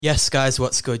Yes, guys,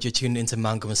 what's good? You're tuned into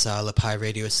Mango Masala Pie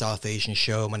Radio South Asian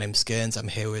show. My name's Gerns. I'm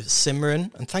here with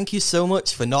Simran, and thank you so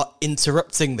much for not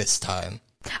interrupting this time.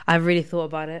 I really thought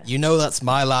about it. You know that's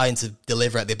my line to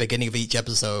deliver at the beginning of each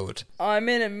episode. I'm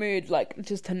in a mood,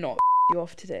 just to not you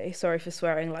off today. Sorry for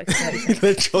swearing like 30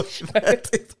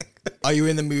 seconds. Are you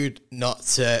in the mood not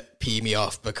to pee me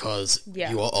off because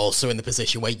you are also in the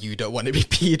position where you don't want to be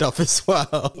peed off as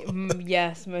well?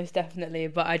 Yes, most definitely.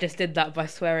 But I just did that by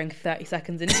swearing 30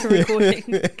 seconds into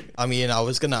recording. I mean, I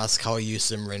was going to ask how are you,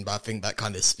 Simran, but I think that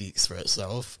kind of speaks for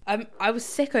itself. I was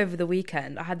sick over the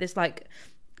weekend. I had this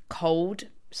cold,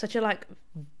 such a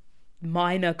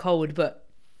minor cold, but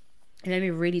it made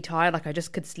me really tired. I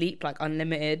just could sleep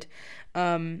unlimited.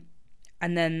 And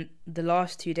then the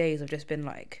last 2 days I've just been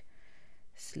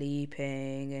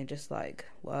sleeping and just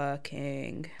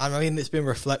working. And I mean, it's been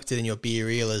reflected in your Be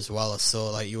Real as well. I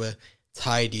saw you were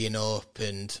tidying up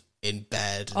and in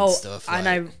bed and stuff. And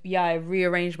I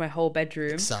rearranged my whole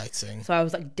bedroom. Exciting. So I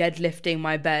was deadlifting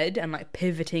my bed and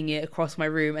pivoting it across my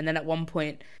room, and then at one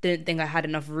point didn't think I had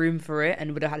enough room for it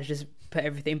and would have had to just put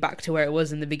everything back to where it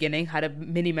was in the beginning. Had a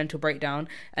mini mental breakdown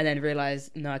and then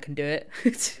realised, no, I can do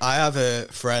it. I have a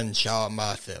friend, shout out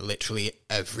Martha, literally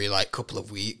every couple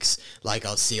of weeks,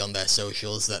 I'll see on their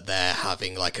socials that they're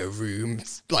having a room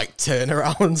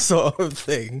turnaround sort of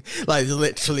thing.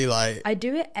 Literally I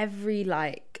do it every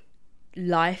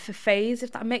life phase,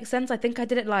 if that makes sense. I think I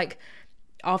did it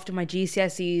after my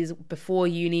GCSEs, before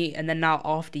uni, and then now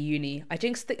after uni. I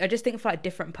just think for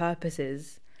different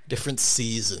purposes. Different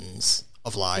seasons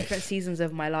of life. Different seasons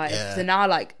of my life. Yeah. So now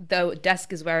the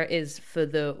desk is where it is for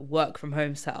the work from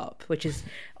home setup, which is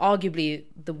arguably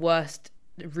the worst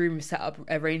room setup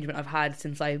arrangement I've had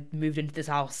since I moved into this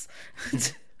house.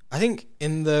 I think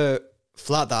in the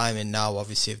flat that I'm in now,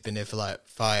 obviously I've been here for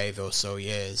 5 or so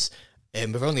years,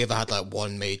 and we've only ever had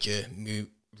one major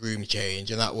room change,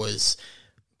 and that was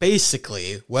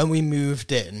basically when we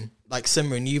moved in.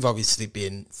 Simran, you've obviously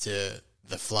been to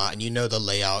the flat, and the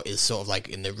layout is sort of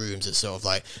in the rooms, it's sort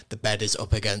of the bed is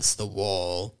up against the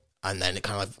wall, and then it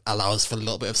kind of allows for a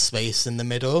little bit of space in the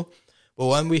middle. But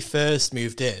when we first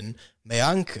moved in,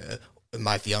 Mayanka,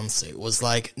 my fiance, was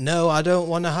no, I don't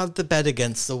want to have the bed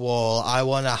against the wall. I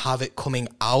want to have it coming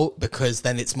out because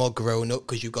then it's more grown up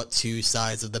because you've got two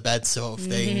sides of the bed sort of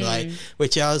thing. Mm-hmm.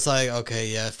 Which I was okay,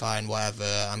 yeah, fine,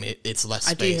 whatever. I mean, it's less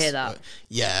space. I do hear that. But,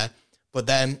 yeah. But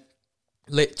then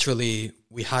literally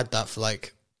we had that for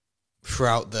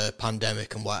throughout the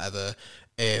pandemic and whatever.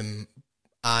 And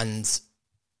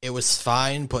it was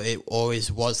fine, but it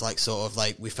always was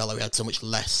we felt we had so much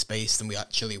less space than we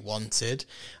actually wanted.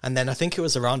 And then I think it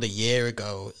was around a year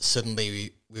ago,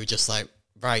 suddenly we were just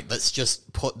right, let's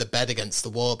just put the bed against the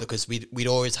wall, because we'd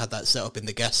always had that set up in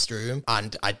the guest room,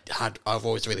 and I've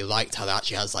always really liked how that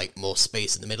actually has more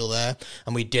space in the middle there,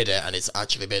 and we did it, and it's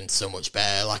actually been so much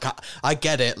better. I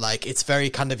get it, it's very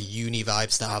kind of uni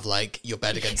vibes to have your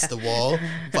bed against the wall,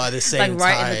 but at the same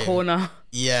right time, in the corner.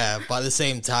 Yeah, but at the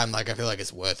same time, I feel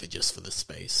it's worth it just for the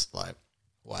space,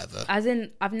 whatever. As in,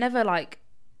 I've never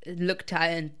looked at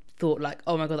it and thought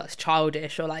oh my god, that's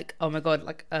childish, or oh my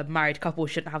god, a married couple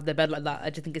shouldn't have their bed like that. I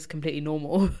just think it's completely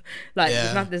normal.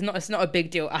 It's not a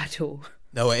big deal at all.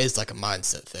 No, it is a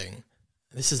mindset thing.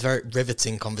 This is a very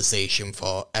riveting conversation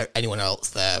for anyone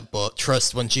else there, but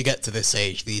trust, once you get to this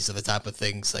age, these are the type of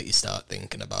things that you start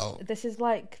thinking about. This is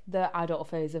the adult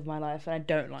phase of my life, and I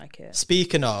don't like it.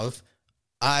 Speaking of,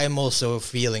 I'm also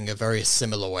feeling a very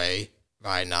similar way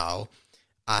right now,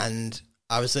 and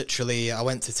I went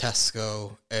to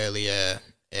Tesco earlier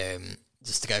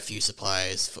just to get a few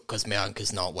supplies because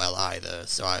Mayanka's not well either.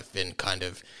 So I've been kind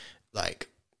of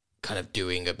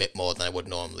doing a bit more than I would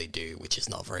normally do, which is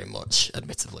not very much,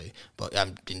 admittedly, but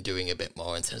I've been doing a bit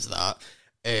more in terms of that.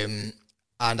 And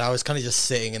I was kind of just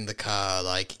sitting in the car,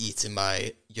 eating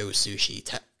my Yo Sushi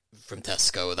from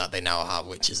Tesco that they now have,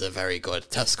 which is a very good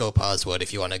Tesco password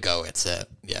if you want to go. It's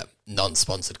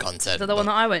non-sponsored content. Is that the one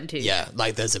that I went to? Yeah,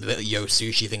 there's a bit of Yo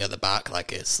Sushi thing at the back,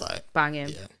 it's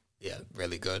banging. Yeah,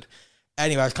 really good.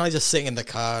 Anyway, I was kind of just sitting in the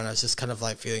car, and I was just kind of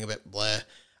feeling a bit bleh,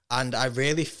 and I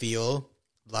really feel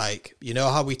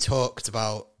how we talked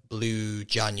about Blue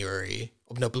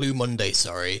Monday,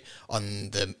 on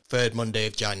the third Monday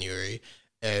of January,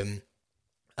 and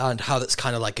how that's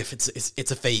kind of if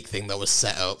it's a fake thing that was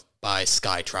set up by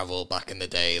Sky Travel back in the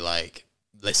day,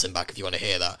 listen back if you want to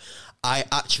hear that. I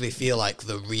actually feel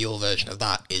the real version of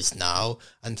that is now,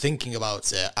 and thinking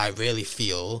about it, I really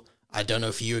feel, I don't know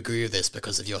if you agree with this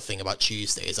because of your thing about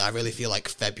Tuesdays, I really feel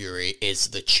February is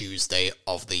the Tuesday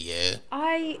of the year.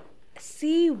 I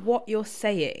see what you're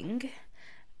saying,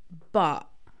 but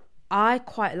I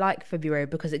quite like February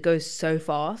because it goes so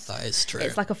fast. That is true.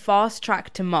 It's like a fast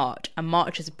track to March, and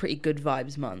March is a pretty good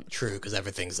vibes month. True, because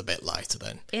everything's a bit lighter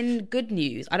then. In good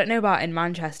news, I don't know about in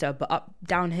Manchester, but up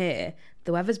down here,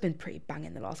 the weather's been pretty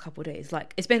banging the last couple of days.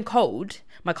 Like, it's been cold.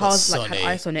 My car's like had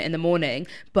ice on it in the morning,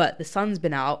 but the sun's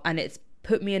been out, and it's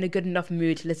put me in a good enough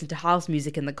mood to listen to house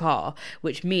music in the car,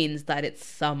 which means that it's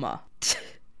summer.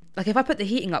 Like, if I put the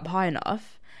heating up high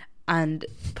enough and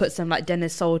put some like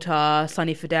Dennis Salter,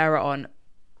 Sonny Fodera on,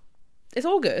 it's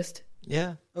August.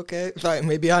 Yeah, okay. Right,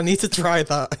 maybe I need to try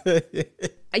that.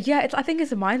 Yeah, I think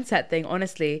it's a mindset thing,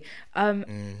 honestly.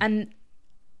 And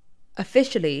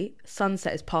officially,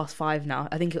 sunset is past 5 now.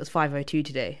 I think it was 5:02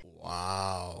 today.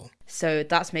 Wow. So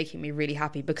that's making me really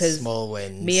happy because small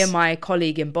wins. Me and my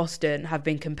colleague in Boston have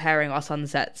been comparing our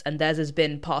sunsets, and theirs has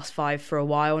been past 5 for a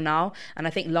while now. And I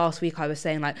think last week I was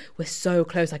saying like we're so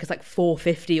close, like it's like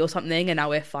 4:50 or something, and now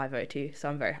we're 5:02. So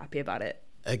I'm very happy about it.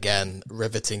 Again,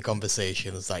 riveting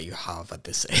conversations that you have at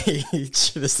this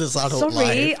age. This is adult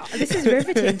Sorry, life. This is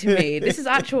riveting to me. This is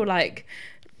actual like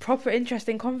proper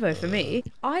interesting convo for me.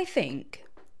 I think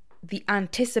the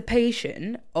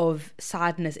anticipation of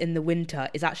sadness in the winter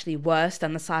is actually worse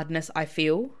than the sadness I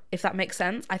feel, if that makes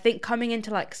sense. I think coming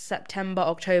into like September,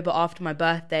 October after my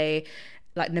birthday,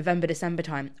 like November, December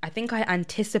time, I think I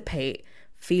anticipate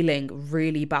feeling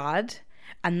really bad,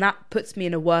 and that puts me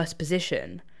in a worse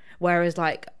position. Whereas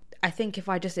like, I think if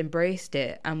I just embraced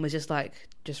it and was just like,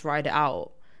 just ride it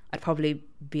out, I'd probably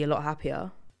be a lot happier.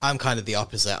 I'm kind of the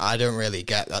opposite. I don't really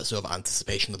get that sort of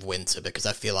anticipation of winter because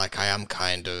I feel like I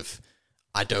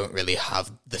don't really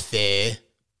have the fear,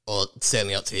 or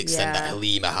certainly not to the extent that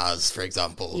Halima has, for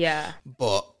example. Yeah.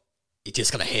 But it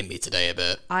just kind of hit me today a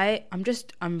bit. I'm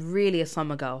really a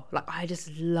summer girl. Like, I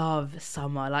just love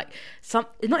summer. Like,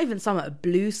 not even summer,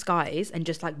 blue skies and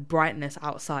just like brightness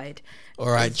outside.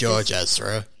 All right, George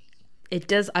Ezra. It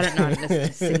does. I don't know how to listen to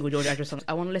a single George Ezra song.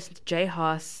 I want to listen to J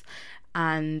Hus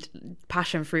and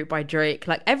Passion Fruit by Drake.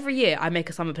 Like, every year I make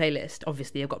a summer playlist.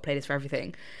 Obviously, I've got playlists for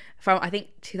everything. From, I think,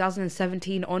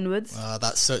 2017 onwards.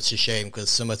 That's such a shame because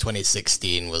summer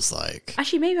 2016 was like...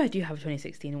 Actually, maybe I do have a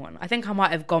 2016 one. I think I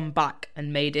might have gone back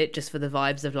and made it just for the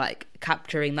vibes of, like,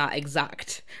 capturing that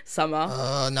exact summer.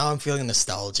 Now I'm feeling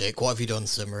nostalgic. What have you done,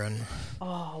 Simran?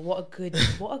 Oh, what a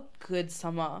good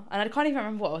summer. And I can't even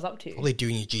remember what I was up to. Probably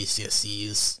doing your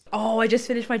GCSEs. Oh, I just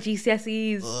finished my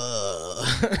GCSEs.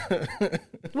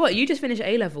 What, you just finished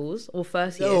A-levels or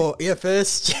first year? Oh, yeah,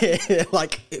 first year.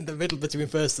 Like, in the middle between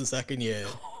first and second year.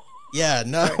 Yeah,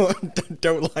 no,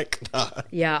 don't like that.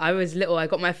 Yeah, I was little. I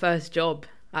got my first job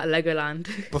at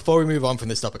Legoland. Before we move on from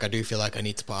this topic, I do feel like I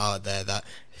need to put out there that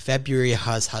February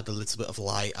has had a little bit of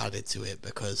light added to it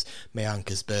because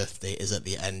Mayanka's birthday is at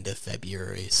the end of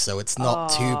February, so it's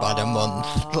not too bad a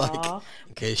month, like,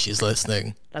 in case she's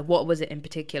listening. Like, what was it in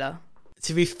particular?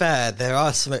 To be fair, there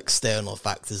are some external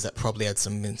factors that probably had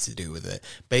something to do with it.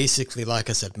 Basically,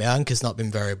 like I said, Mayanka's not been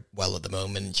very well at the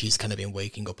moment. She's kind of been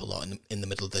waking up a lot in the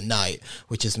middle of the night,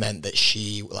 which has meant that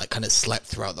she like kind of slept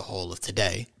throughout the whole of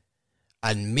today.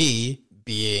 And me,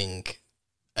 being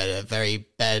a very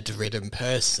bedridden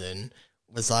person,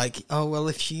 was like, oh, well,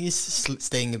 if she's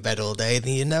staying in bed all day,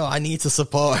 then, I need to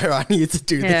support her. I need to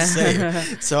do the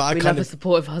same. So I love a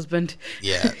supportive husband.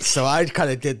 Yeah, so I kind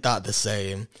of did that the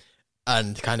same.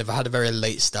 And kind of had a very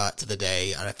late start to the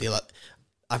day, and I feel like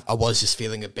I was just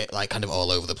feeling a bit like kind of all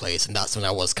over the place, and that's when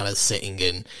I was kind of sitting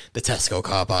in the Tesco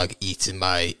car park eating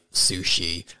my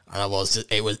sushi,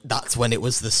 and that's when it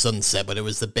was the sunset, but it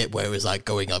was the bit where it was like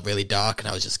going up really dark, and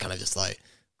I was just kind of just like,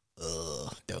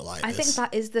 ugh, don't like this. I think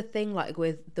that is the thing, like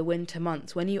with the winter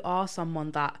months, when you are someone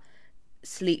that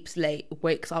sleeps late,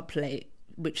 wakes up late,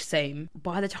 which same,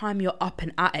 by the time you're up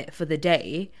and at it for the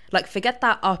day, like forget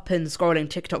that up and scrolling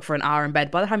TikTok for an hour in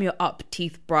bed, by the time you're up,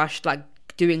 teeth brushed, like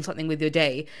doing something with your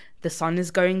day, the sun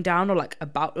is going down or like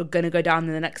gonna go down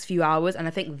in the next few hours, and I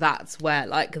think that's where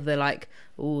like the like,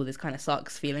 oh, this kind of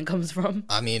sucks feeling comes from.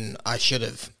 I mean, I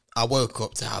woke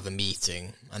up to have a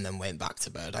meeting and then went back to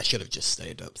bed. I should have just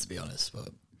stayed up, to be honest, but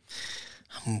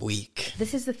I'm weak.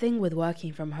 This is the thing with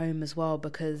working from home as well,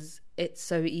 because it's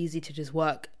so easy to just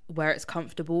work where it's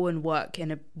comfortable and work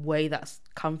in a way that's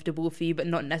comfortable for you, but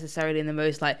not necessarily in the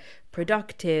most like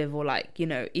productive or like,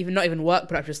 even not even work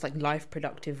productive, just like life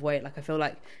productive way. Like I feel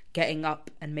like getting up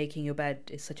and making your bed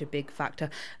is such a big factor.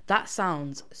 That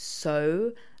sounds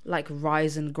so like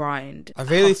rise and grind. I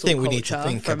really think we need to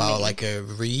think about like a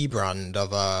rebrand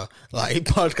of a like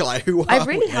podcast. Like, who I are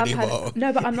really we have anymore? had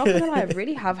no, but I'm not gonna lie, I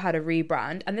really have had a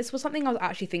rebrand, and this was something I was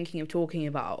actually thinking of talking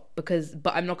about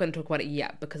but I'm not going to talk about it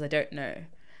yet because I don't know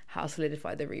how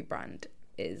solidified the rebrand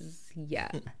is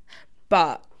yet.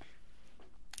 But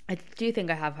I do think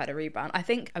I have had a rebound. I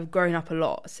think I've grown up a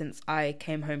lot since I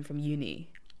came home from uni,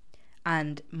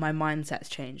 and my mindset's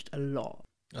changed a lot.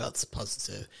 That's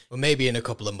positive. Well, maybe in a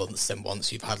couple of months then,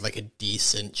 once you've had like a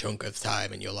decent chunk of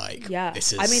time and you're like, Yeah.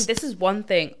 this is... I mean, this is one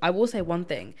thing. I will say one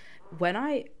thing. When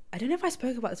I don't know if I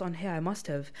spoke about this on here, I must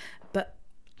have, but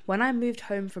when I moved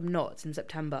home from Knots in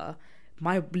September,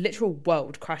 my literal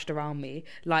world crashed around me.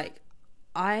 Like,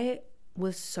 I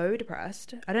was so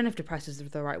depressed. I don't know if depressed is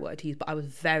the right word to use, but I was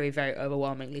very, very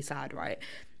overwhelmingly sad, right?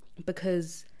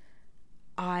 Because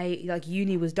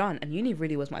uni was done, and uni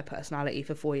really was my personality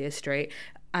for 4 years straight.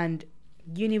 And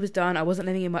uni was done. I wasn't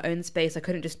living in my own space. I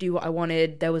couldn't just do what I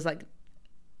wanted. There was like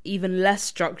even less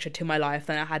structure to my life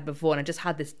than I had before, and I just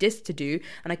had this disc to do,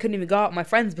 and I couldn't even go out with my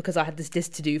friends because I had this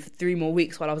disc to do for 3 more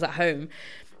weeks while I was at home.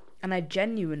 And I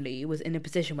genuinely was in a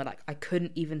position where like I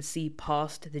couldn't even see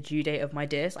past the due date of my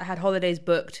disc. I had holidays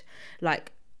booked,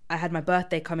 like I had my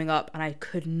birthday coming up, and I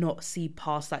could not see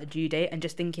past that due date. And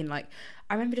just thinking like,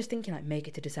 I remember just thinking like, make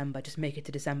it to December, just make it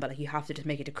to December. Like, you have to just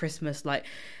make it to Christmas. Like,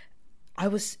 I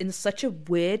was in such a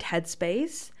weird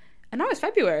headspace. And now it's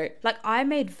February. Like, I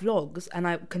made vlogs, and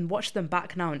I can watch them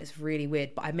back now, and it's really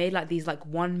weird. But I made like these like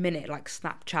 1 minute like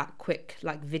Snapchat quick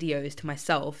like videos to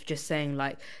myself, just saying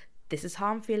like, this is how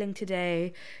I'm feeling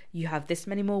today. You have this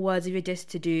many more words of your disc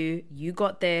to do. You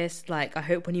got this. Like, I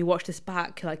hope when you watch this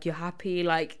back, like, you're happy.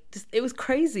 Like, just, it was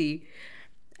crazy.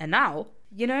 And now,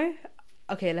 you know,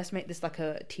 okay, let's make this like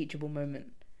a teachable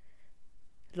moment.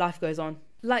 Life goes on.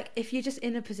 Like, if you're just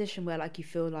in a position where like you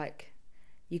feel like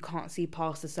you can't see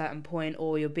past a certain point,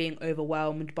 or you're being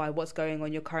overwhelmed by what's going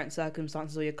on, your current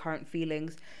circumstances or your current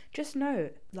feelings, just know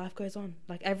life goes on.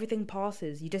 Like, everything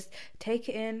passes. You just take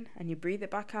it in and you breathe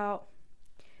it back out.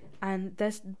 And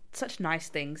there's such nice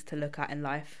things to look at in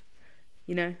life,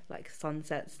 you know, like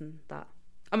sunsets and that.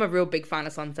 I'm a real big fan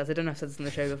of sunsets. I don't know if I've said this on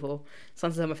the show before.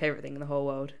 Sunsets are my favourite thing in the whole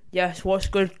world. Yes, what's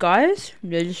good, guys?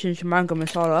 You're listening to Mango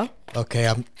Masala. Okay,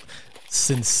 I'm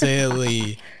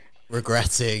sincerely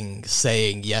regretting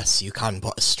saying yes, you can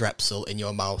put a strepsil in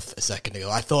your mouth a second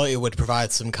ago. I thought it would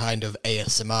provide some kind of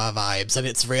ASMR vibes, and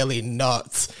it's really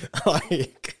not.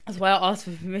 Like, that's why I asked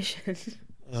for permission.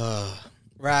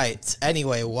 Right.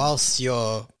 Anyway, whilst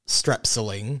you're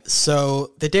strepsiling,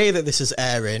 so the day that this is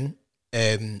airing,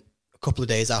 a couple of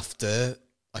days after,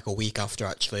 like a week after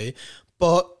actually,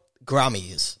 but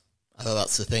Grammys. I thought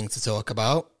that's the thing to talk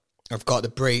about. I've got the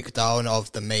breakdown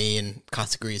of the main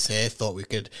categories here. Thought we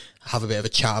could have a bit of a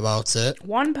chat about it.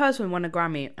 One person won a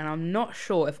Grammy, and I'm not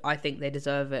sure if I think they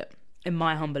deserve it, in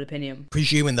my humble opinion.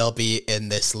 Presuming they'll be in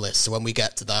this list, so when we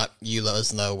get to that, you let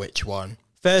us know which one.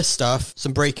 First off,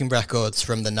 some breaking records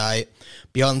from the night.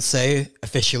 Beyonce,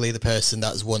 officially the person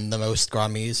that's won the most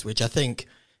Grammys, which I think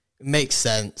makes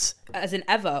sense. As in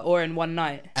ever, or in one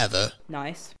night? Ever.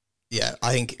 Nice. Yeah,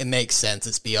 I think it makes sense.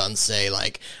 It's Beyonce,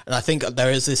 like, and I think there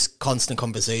is this constant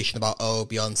conversation about, oh,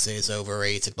 Beyonce is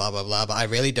overrated, blah, blah, blah, but I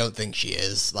really don't think she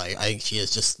is. Like, I think she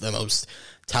is just the most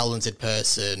talented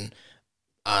person,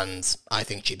 and I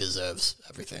think she deserves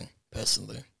everything,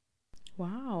 personally.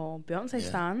 Wow, Beyonce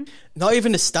stan? Not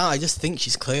even a stan, I just think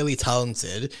she's clearly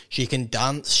talented. She can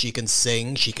dance, she can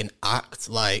sing, she can act,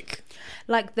 like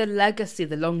the legacy,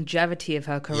 the longevity of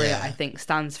her career, I think,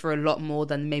 stands for a lot more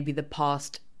than maybe the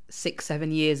past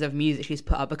 6-7 years of music she's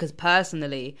put out, because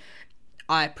personally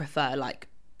I prefer like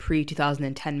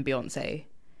pre-2010 Beyonce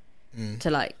to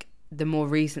like the more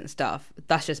recent stuff.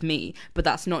 That's just me, but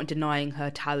that's not denying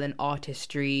her talent,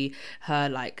 artistry, her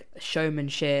like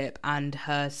showmanship, and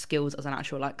her skills as an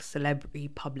actual like celebrity,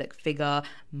 public figure,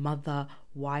 mother,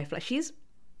 wife. Like, she's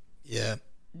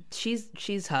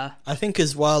her. I think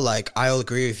as well, like, I'll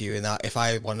agree with you in that if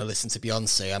I want to listen to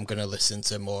Beyonce, I'm going to listen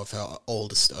to more of her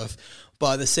older stuff.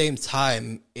 But at the same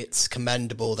time, it's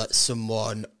commendable that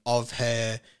someone of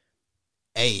her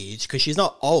age, because she's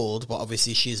not old, but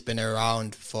obviously she's been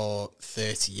around for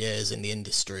 30 years in the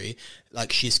industry,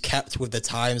 like, she's kept with the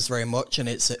times very much, and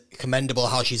it's commendable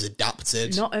how she's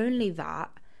adapted. Not only that,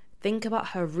 think about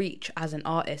her reach as an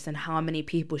artist and how many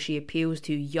people she appeals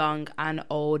to, young and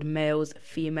old, males,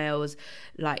 females,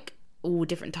 like all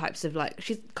different types of, like,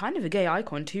 she's kind of a gay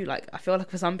icon too. Like, I feel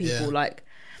like for some people, like,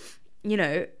 you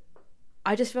know,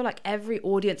 I just feel like every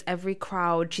audience, every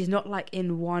crowd, she's not like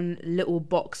in one little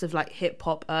box of like hip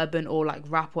hop, urban, or like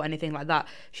rap or anything like that.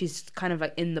 She's kind of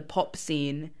like in the pop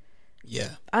scene. Yeah.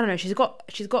 I don't know, she's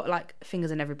got like fingers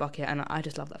in every bucket, and I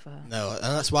just love that for her. No,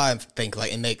 and that's why I think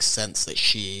like it makes sense that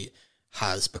she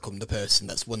has become the person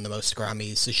that's won the most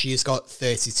Grammys. So she's got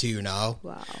 32 now.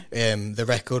 Wow. The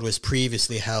record was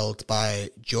previously held by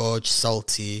George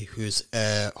Salty, who's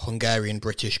a Hungarian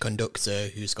British conductor,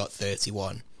 who's got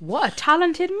 31. What a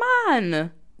talented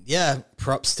man. Yeah,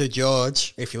 props to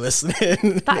George if you're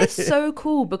listening. That is so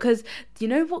cool, because you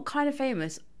know what kind of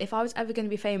famous, if I was ever going to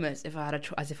be famous, if I had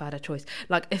as if I had a choice,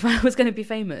 like if I was going to be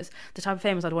famous, the type of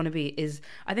famous I'd want to be is,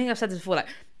 I think I've said this before, like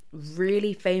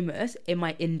really famous in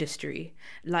my industry,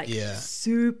 like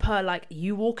super, like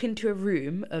you walk into a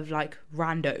room of like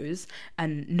randos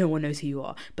and no one knows who you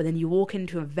are, but then you walk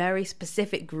into a very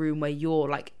specific room where you're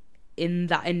like in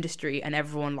that industry and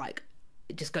everyone like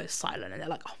it just goes silent and they're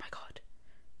like, oh my god.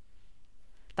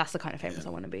 That's the kind of famous I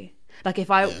want to be. Like if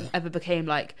I ever became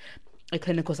like a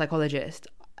clinical psychologist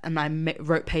and I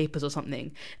wrote papers or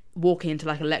something, walking into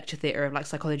like a lecture theatre of like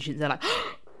psychology students, they're like,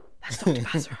 oh, that's Dr.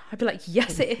 Basra. I'd be like,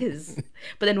 yes, it is.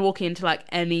 But then walking into like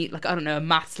any, like, I don't know, a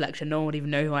maths lecture, no one would even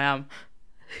know who I am.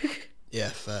 Yeah,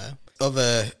 fair.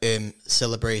 Other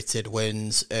celebrated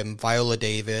wins, Viola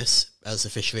Davis has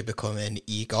officially become an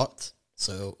EGOT.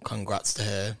 So congrats to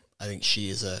her. I think she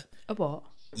is a what?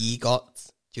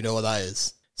 EGOT. Do you know what that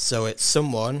is? So it's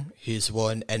someone who's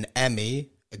won an Emmy,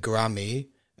 a Grammy,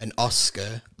 an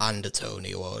Oscar, and a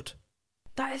Tony Award.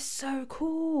 That is so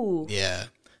cool. Yeah.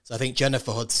 So I think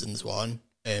Jennifer Hudson's one,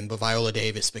 but Viola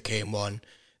Davis became one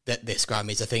that this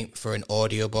Grammys, I think, for an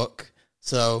audiobook.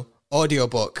 So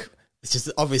audiobook, it's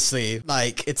just obviously,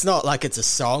 like, it's not like it's a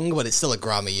song, but it's still a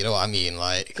Grammy, you know what I mean?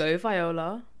 Like, go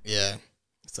Viola. Yeah.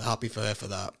 So happy for her for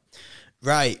that.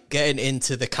 Right, getting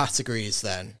into the categories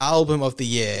then. Album of the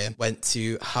year went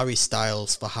to Harry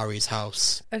Styles for Harry's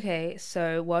House. Okay,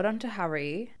 so well done to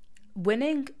Harry.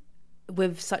 Winning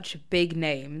with such big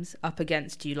names up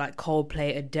against you, like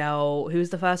Coldplay, Adele, who's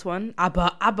the first one?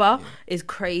 ABBA is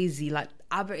crazy. Like,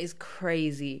 ABBA is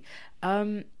crazy.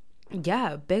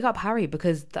 Yeah, big up Harry,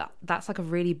 because that's like a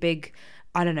really big,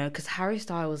 I don't know, because Harry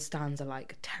Styles stands are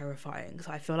like terrifying.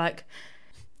 So I feel like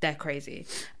they're crazy.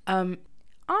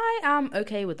 I am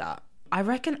okay with that. I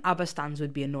reckon ABBA stans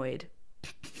would be annoyed.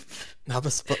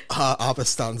 ABBA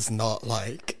stans not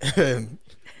like...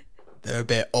 they're a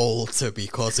bit old to be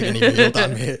causing any real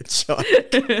damage. What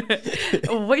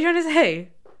are you trying to say?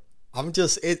 I'm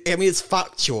just... I mean, it's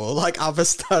factual. Like, ABBA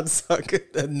stans are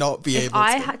gonna not be able to... If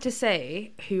I had to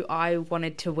say who I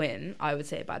wanted to win, I would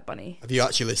say Bad Bunny. Have you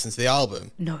actually listened to the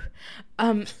album? No.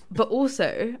 But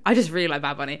also, I just really like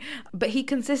Bad Bunny. But he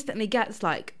consistently gets,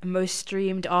 like, most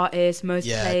streamed artists, most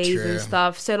plays true. and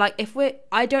stuff. So, like,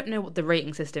 I don't know what the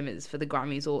rating system is for the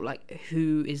Grammys or, like,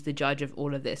 who is the judge of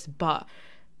all of this. But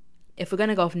if we're going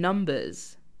to go off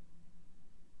numbers...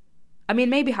 I mean,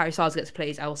 maybe Harry Styles gets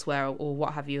plays elsewhere or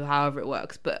what have you, however it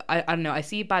works. But I don't know. I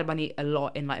see Bad Bunny a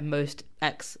lot in like most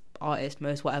X artists,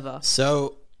 most whatever.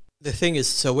 So the thing is,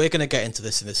 so we're going to get into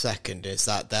this in a second, is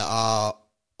that there are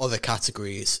other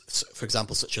categories, for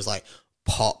example, such as like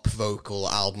pop vocal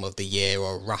album of the year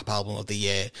or rap album of the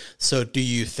year. So do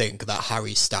you think that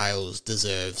Harry Styles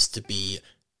deserves to be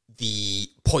the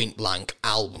point blank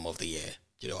album of the year?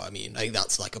 You know what I mean? I think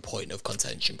that's like a point of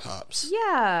contention, perhaps.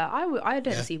 Yeah, I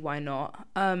don't see why not.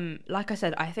 Like I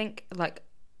said, I think like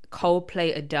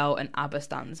Coldplay, Adele, and ABBA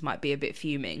stans might be a bit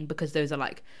fuming because those are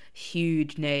like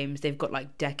huge names. They've got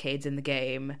like decades in the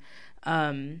game,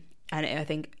 and I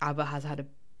think ABBA has had a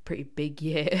pretty big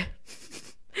year.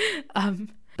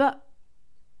 But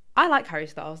I like Harry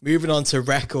Styles. Moving on to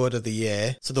Record of the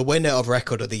Year. So the winner of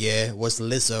Record of the Year was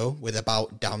Lizzo with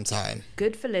About Damn Time.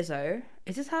 Good for Lizzo.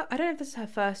 Is this her? I don't know if this is her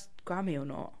first Grammy or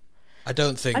not. I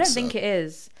don't think think it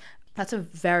is. That's a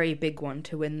very big one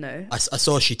to win, though. I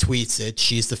saw she tweeted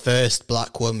she's the first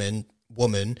black woman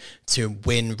to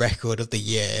win Record of the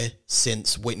Year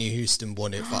since Whitney Houston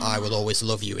won it for I Will Always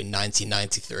Love You in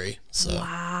 1993. So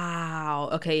wow.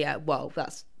 Okay, yeah. Well,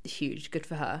 that's huge. Good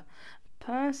for her.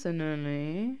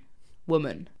 Personally,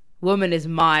 Woman is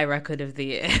my Record of the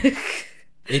Year.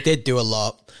 It did do a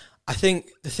lot. I think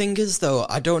the thing is, though,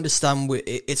 I don't understand.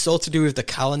 It's all to do with the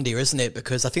calendar, isn't it?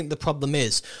 Because I think the problem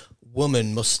is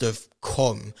Woman must have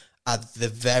come at the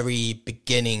very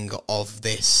beginning of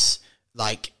this,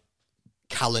 like,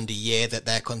 calendar year that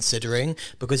they're considering.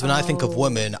 Because when I think of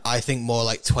Woman, I think more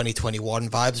like 2021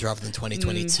 vibes rather than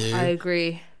 2022. I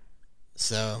agree.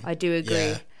 So I do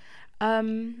agree.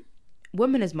 Yeah.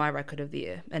 Woman is my Record of the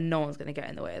Year, and no one's going to get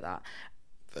in the way of that.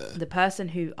 The person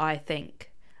who I think...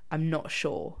 I'm not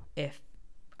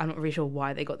really sure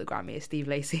why they got the Grammy is Steve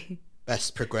Lacy.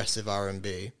 Best Progressive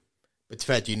R&B. But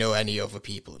Fred, do you know any other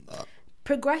people in that?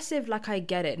 Progressive, like, I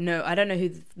get it. No, I don't know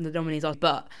who the nominees are,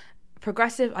 but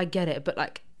progressive, I get it. But,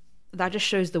 like, that just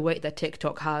shows the weight that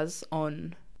TikTok has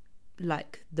on,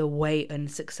 like, the weight and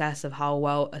success of how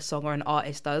well a song or an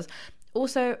artist does.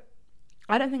 Also,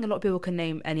 I don't think a lot of people can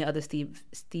name any other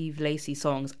Steve Lacy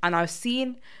songs. And I've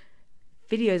seen...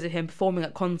 videos of him performing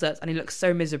at concerts and he looks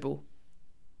so miserable.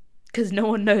 because no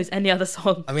one knows any other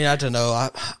song. I mean, I don't know.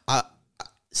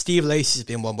 Steve Lacy's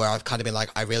been one where I've kind of been like,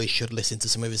 I really should listen to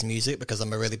some of his music because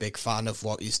I'm a really big fan of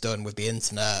what he's done with the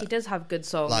internet. He does have good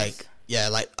songs. Like, yeah,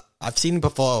 like I've seen him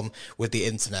perform with the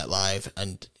internet live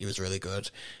and he was really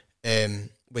good.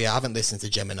 But yeah, I haven't listened to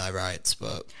Gemini Rights,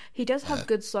 but he does have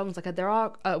good songs. Like there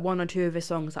are one or two of his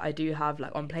songs that I do have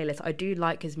like on playlists. I do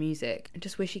like his music. I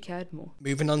just wish he cared more.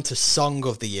 Moving on to Song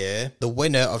of the Year. The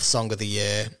winner of Song of the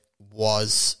Year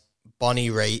was Bonnie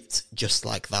Raitt, Just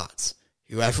Like That.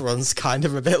 Who everyone's kind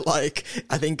of a bit like,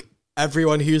 I think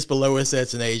everyone who's below a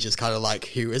certain age is kind of like,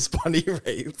 who is Bonnie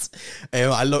Raitt?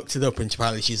 I looked it up and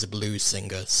apparently she's a blues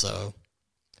singer, so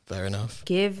fair enough.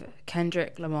 Give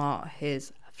Kendrick Lamar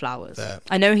his flowers. Fair.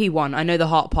 I know he won. I know the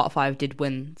Heart Part 5 did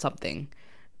win something,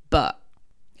 but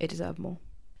it deserved more.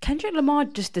 Kendrick Lamar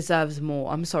just deserves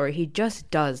more. I'm sorry, he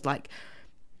just does. Like,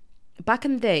 back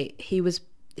in the day,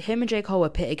 him and J. Cole were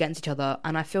pit against each other,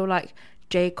 and I feel like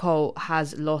J. Cole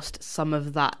has lost some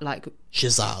of that, like,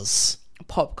 Shazazz.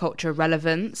 Pop culture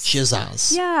relevance.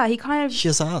 Shazazz. Yeah, he kind of...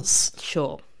 Shazazz.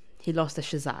 Sure. He lost the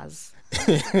shazazz.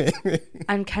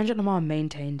 And Kendrick Lamar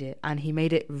maintained it, and he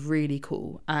made it really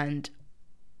cool, and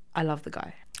I love the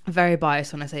guy. I'm very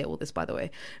biased when I say all this, by the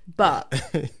way.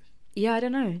 But, yeah, I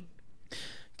don't know.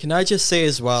 Can I just say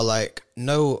as well, like,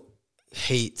 no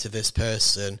hate to this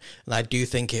person, and I do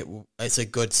think it's a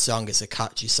good song, it's a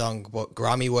catchy song, but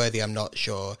Grammy worthy, I'm not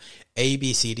sure. A,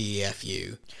 B, C, D, E, F,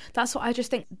 U. That's what I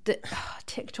just think that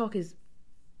TikTok is...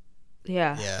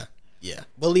 Yeah.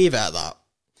 We'll leave it at that.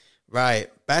 Right,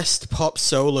 Best Pop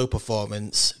Solo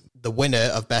Performance. The winner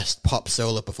of Best Pop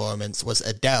Solo Performance was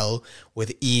Adele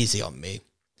with Easy on Me,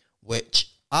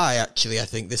 which I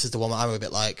think this is the one I'm a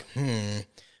bit like,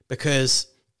 because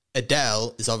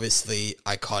Adele is obviously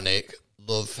iconic,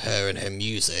 love her and her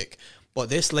music, but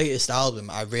this latest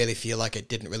album, I really feel like it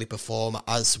didn't really perform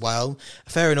as well.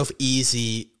 Fair enough,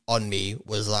 Easy on Me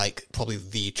was like probably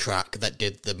the track that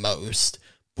did the most,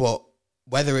 but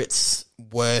whether it's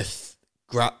worth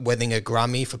winning a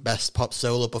Grammy for Best Pop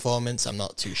Solo Performance, I'm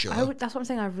not too sure. That's what I'm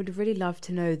saying. I would really love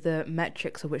to know the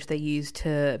metrics of which they use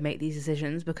to make these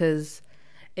decisions, because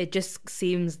it just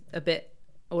seems a bit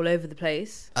all over the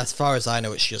place. As far as I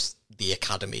know, it's just the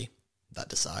Academy that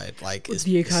decide. Like, it's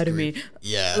the Academy.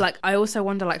 Yeah. Like, I also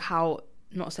wonder, like, how,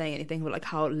 not saying anything, but like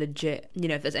how legit, you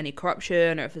know, if there's any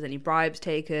corruption or if there's any bribes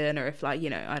taken or if, like, you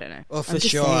know, I don't know. Well, for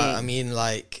sure. Saying. I mean,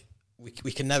 like,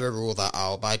 we can never rule that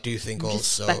out, but I do think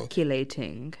also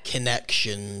speculating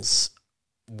connections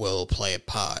will play a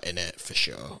part in it for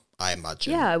sure, I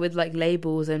imagine. Yeah, with like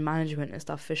labels and management and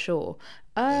stuff for sure.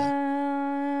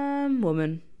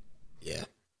 Woman. Yeah.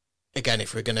 Again,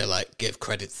 if we're gonna like give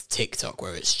credit to TikTok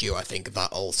where it's due, I think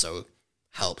that also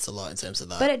helps a lot in terms of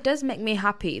that. But it does make me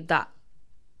happy that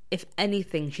if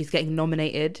anything, she's getting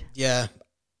nominated. Yeah,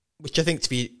 which I think to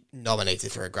be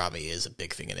nominated for a Grammy is a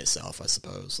big thing in itself, I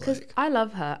suppose. Because I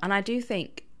love her, and I do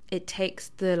think it takes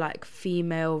the like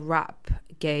female rap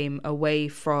game away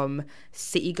from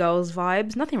City Girls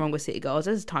vibes. Nothing wrong with City Girls,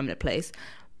 there's a time and a place,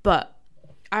 but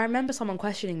I remember someone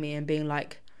questioning me and being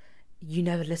like, you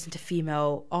never listen to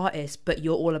female artists, but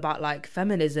you're all about like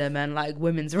feminism and like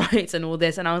women's rights and all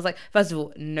this. And I was like, first of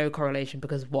all, no correlation,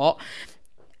 because what?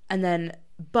 And then,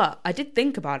 but I did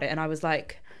think about it and I was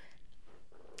like,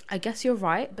 I guess you're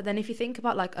right. But then if you think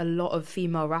about like a lot of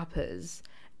female rappers,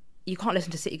 you can't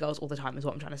listen to City Girls all the time is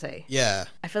what I'm trying to say. Yeah.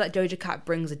 I feel like Doja Cat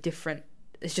brings a different,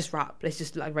 it's just rap. It's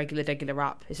just like regular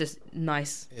rap. It's just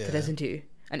nice to listen to.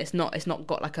 And it's not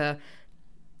got like a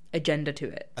agenda to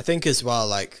it. I think as well,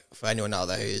 like for anyone out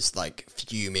there who's like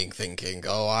fuming thinking,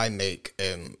 oh, I make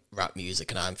rap music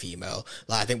and I'm female,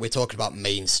 like I think we're talking about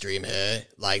mainstream here.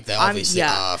 Like there obviously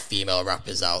are female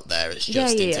rappers out there, it's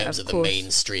just in terms of the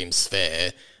mainstream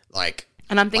sphere, like,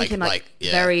 and I'm thinking like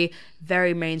very,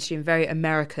 very mainstream, very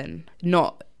American,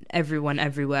 not everyone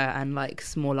everywhere and like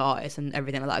smaller artists and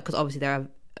everything like that, because obviously there are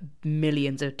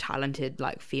millions of talented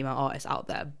like female artists out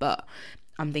there, but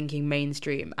I'm thinking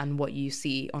mainstream and what you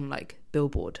see on like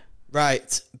Billboard.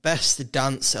 Right, Best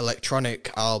Dance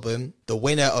Electronic Album. The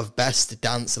winner of Best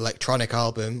Dance Electronic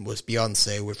Album was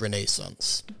Beyonce with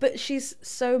Renaissance. But she's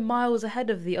so miles ahead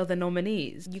of the other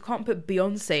nominees. You can't put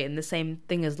Beyonce in the same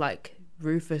thing as like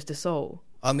Rufus Du Sol.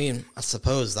 I mean, I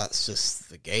suppose that's just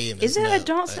the game, Is isn't it a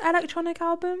dance electronic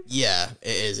album? Yeah,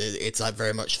 it is. It's like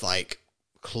very much like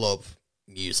club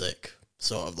music,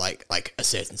 sort of like a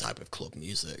certain type of club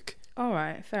music. All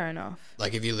right, fair enough.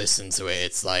 Like if you listen to it,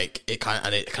 it's like it kind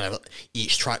of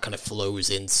each track kind of flows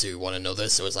into one another.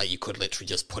 So it's like you could literally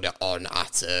just put it on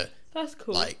at a that's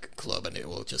cool like club, and it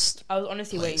will just. I was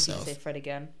honestly waiting for you to say Fred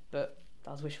again, but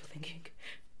that was wishful thinking.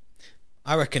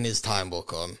 I reckon his time will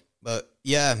come. But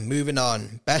yeah, moving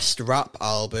on. Best Rap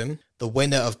Album. The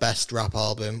winner of Best Rap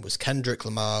Album was Kendrick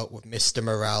Lamar with Mr.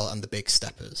 Morale and the Big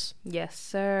Steppers. Yes,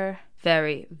 sir.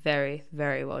 Very, very,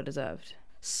 very well deserved.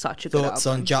 Such a good album. Thoughts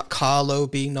on Jack Harlow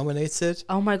being nominated?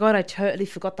 Oh my god, I totally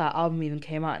forgot that album even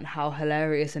came out and how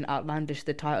hilarious and outlandish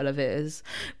the title of it is.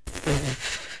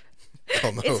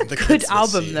 It's a good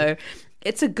album though.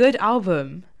 It's a good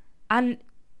album. And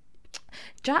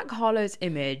Jack Harlow's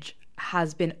image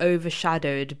has been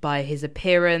overshadowed by his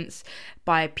appearance,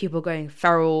 by people going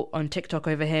feral on TikTok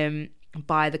over him,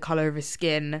 by the colour of his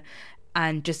skin,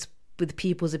 and just with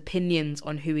people's opinions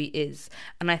on who he is.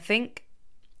 And I think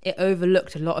it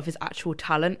overlooked a lot of his actual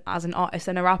talent as an artist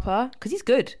and a rapper, because he's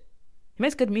good. He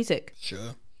makes good music.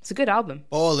 Sure. It's a good album.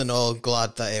 All in all,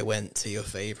 glad that it went to your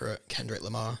favourite, Kendrick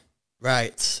Lamar.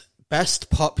 Right. Best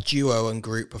Pop Duo and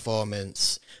Group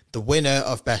Performance. The winner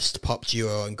of Best Pop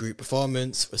Duo and Group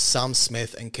Performance was Sam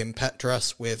Smith and Kim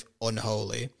Petras with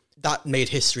Unholy. That made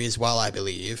history as well, I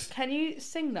believe. Can you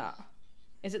sing that?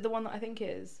 Is it the one that I think it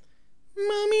is?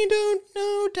 Mommy don't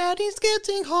know Daddy's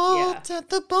getting hot at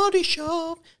the body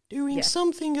shop doing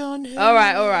something on him. All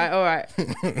right.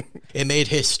 It made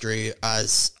history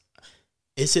as...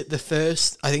 Is it the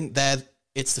first? I think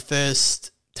it's the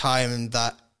first time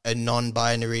that a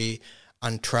non-binary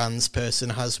and trans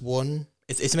person has won.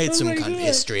 It's made some kind of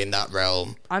history in that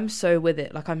realm. I'm so with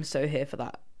it. Like, I'm so here for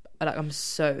that. Like, I'm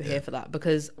so here for that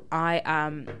because I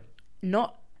am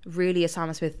not really a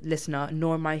Sam Smith listener,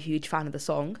 nor am I a huge fan of the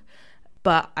song,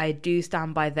 but I do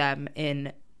stand by them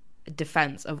in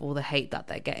defense of all the hate that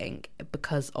they're getting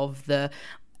because of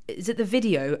is it the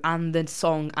video and the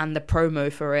song and the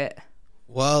promo for it?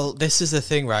 Well, this is the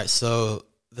thing, right? So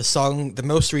the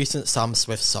most recent Sam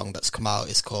Smith song that's come out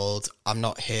is called I'm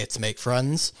Not Here to Make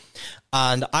Friends.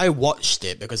 And I watched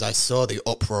it because I saw the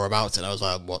uproar about it and I was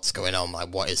like, what's going on?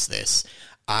 Like, what is this?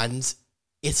 And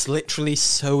it's literally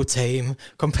so tame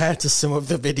compared to some of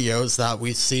the videos that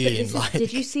we've seen.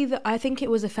 Did you see that? I think it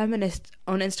was a feminist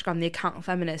on Instagram, the account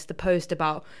Feminist, the post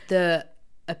about the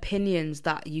opinions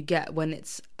that you get when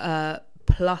it's a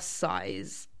plus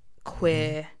size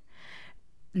queer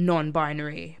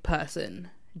non-binary person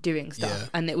doing stuff,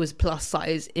 and it was plus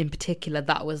size in particular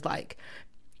that was like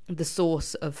the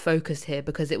source of focus here,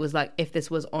 because it was like if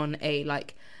this was on a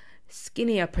like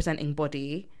skinnier presenting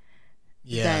body,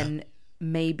 then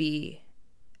maybe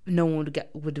no one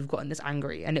would have gotten this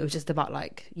angry, and it was just about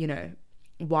like, you know,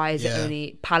 why is it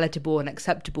only palatable and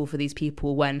acceptable for these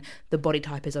people when the body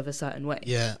type is of a certain way?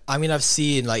 I mean, I've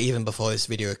seen, like, even before this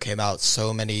video came out,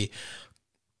 so many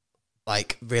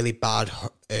like really bad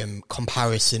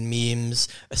comparison memes,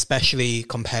 especially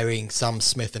comparing Sam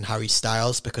Smith and Harry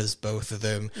Styles, because both of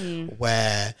them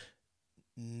wear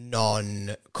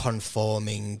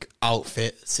non-conforming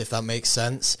outfits, if that makes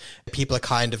sense. People are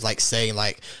kind of like saying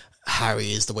like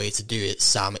Harry is the way to do it,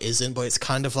 Sam isn't, but it's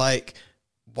kind of like,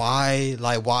 why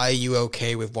are you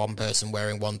okay with one person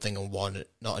wearing one thing and one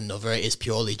not another? It is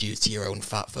purely due to your own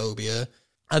fat phobia.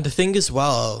 And the thing as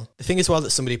well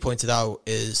that somebody pointed out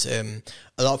is a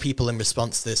lot of people in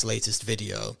response to this latest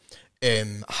video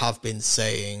have been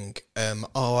saying,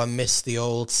 oh, I miss the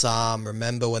old Sam,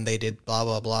 remember when they did blah,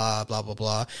 blah, blah, blah, blah,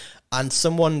 blah. And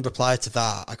someone replied to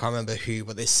that, I can't remember who,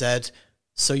 but they said,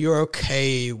 so you're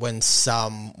okay when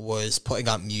Sam was putting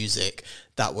out music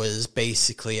that was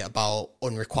basically about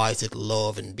unrequited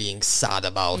love and being sad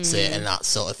about it and that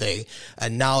sort of thing,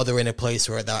 and now they're in a place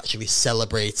where they're actually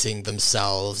celebrating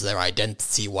themselves, their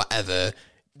identity, whatever.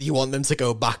 You want them to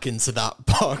go back into that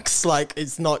box? Like,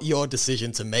 it's not your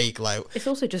decision to make. Like, it's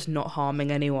also just not harming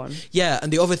anyone. Yeah,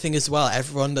 and the other thing as well,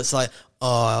 everyone that's like,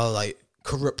 oh, like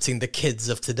corrupting the kids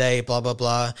of today, blah blah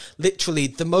blah. Literally,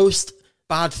 the most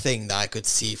bad thing that I could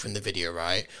see from the video,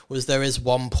 right, was there is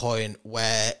one point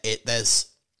where there's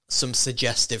some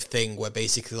suggestive thing where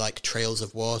basically like trails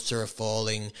of water are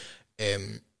falling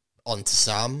onto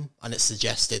Sam, and it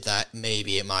suggested that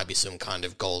maybe it might be some kind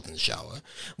of golden shower,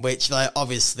 which, like,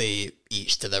 obviously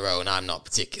each to their own. I'm not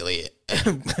particularly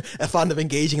a fan of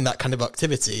engaging in that kind of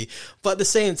activity, but at the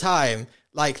same time,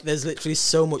 like, there's literally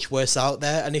so much worse out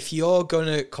there, and if you're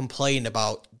gonna complain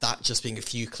about that just being a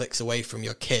few clicks away from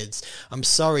your kids, I'm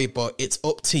sorry, but it's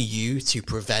up to you to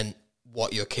prevent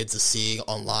what your kids are seeing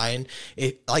online.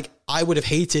 I would have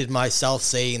hated myself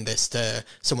saying this to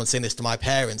someone, saying this to my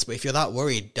parents, but if you're that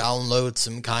worried, download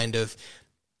some kind of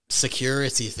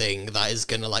security thing that is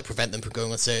gonna like prevent them from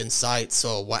going on certain sites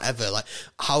or whatever. Like,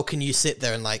 how can you sit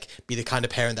there and like be the kind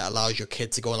of parent that allows your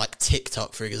kid to go on like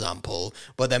TikTok, for example,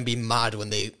 but then be mad when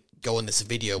they go on this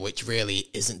video which really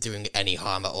isn't doing any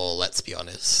harm at all, let's be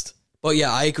honest. But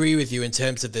yeah, I agree with you in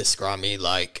terms of this Grammy.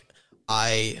 Like,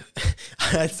 I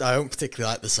don't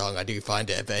particularly like the song. I do find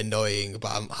it a bit annoying, but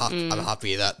I'm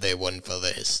happy that they won for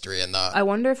the history and that. I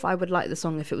wonder if I would like the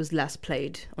song if it was less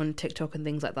played on TikTok and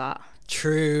things like that.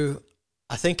 True.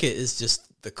 I think it is just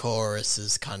the chorus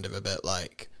is kind of a bit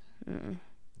like,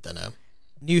 don't know.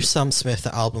 New Sam Smith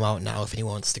album out now if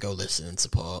anyone wants to go listen and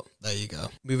support. There you go.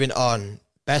 Moving on.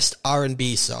 Best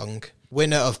R&B song.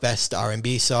 Winner of Best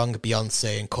R&B song,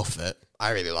 Beyonce and Cuff It.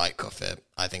 I really like Cuff It.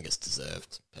 I think it's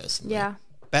deserved, personally. Yeah.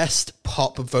 Best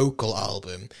pop vocal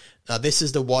album. Now, this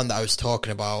is the one that I was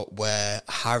talking about where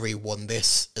Harry won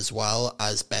this as well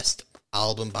as best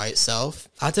album by itself.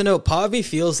 I don't know, part of me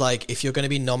feels like if you're going to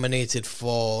be nominated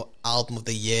for album of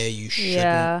the year, you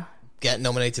shouldn't get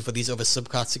nominated for these other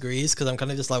subcategories, because I'm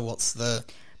kind of just like, what's the...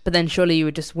 But then surely you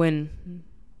would just win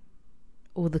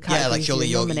all the categories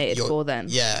you're nominated for then.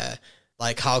 Yeah.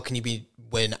 Like, how can you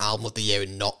win album of the year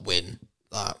and not win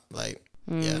that? Like,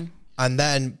 yeah. And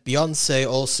then Beyonce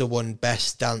also won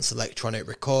Best Dance Electronic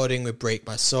Recording with Break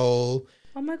My Soul.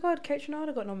 Oh my god, Coach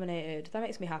Ronaldo got nominated. That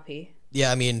makes me happy.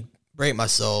 Yeah, I mean, Break My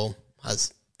Soul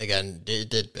has, again, it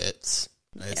did bits.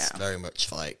 It's very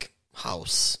much like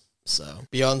house. So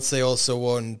Beyonce also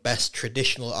won Best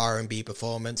Traditional R&B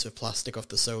Performance with Plastic Off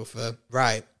the Sofa.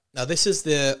 Right. Now, this is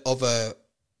the other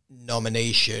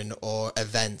nomination or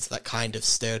event that kind of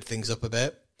stirred things up a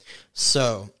bit.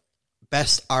 So,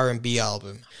 Best R&B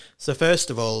Album. So first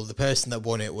of all, the person that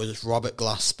won it was Robert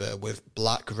Glasper with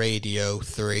Black Radio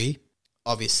 3.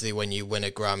 Obviously, when you win a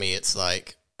Grammy, it's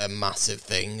like a massive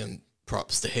thing, and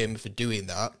props to him for doing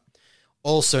that.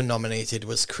 Also nominated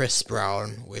was Chris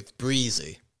Brown with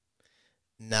Breezy.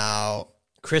 Now,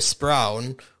 Chris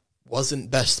Brown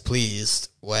wasn't best pleased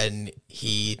when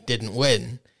he didn't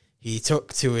win. He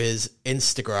took to his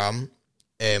Instagram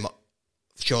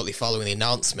shortly following the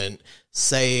announcement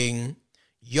saying,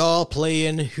 "You're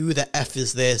playing Who the F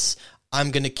Is This?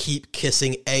 I'm going to keep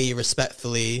kissing A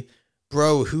respectfully.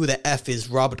 Bro, who the F is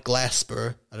Robert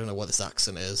Glasper?" I don't know what this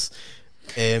accent is.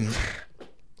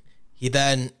 He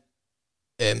then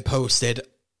posted,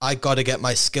 "I got to get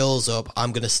my skills up.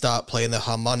 I'm going to start playing the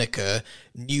harmonica.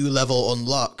 New level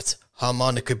unlocked.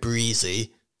 Harmonica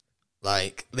Breezy."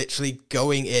 Like, literally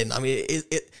going in. I mean,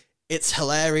 it's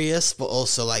hilarious, but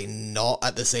also, like, not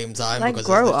at the same time. Like, because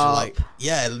grow it's up. like,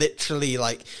 yeah, literally,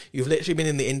 like, you've literally been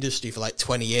in the industry for, like,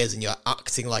 20 years and you're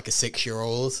acting like a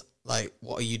 6-year-old. Like,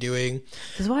 what are you doing?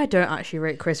 This is why I don't actually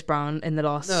rate Chris Brown in the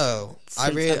last... No,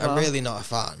 I'm really not a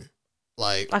fan.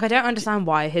 Like, I don't understand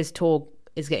why his tour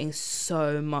is getting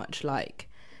so much, like,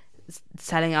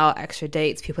 selling out extra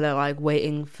dates. People are, like,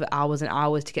 waiting for hours and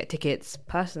hours to get tickets.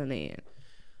 Personally,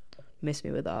 miss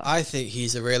me with that. I think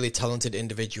he's a really talented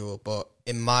individual, but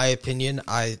in my opinion,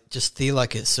 I just feel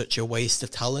like it's such a waste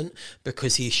of talent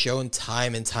because he's shown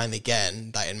time and time again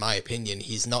that, in my opinion,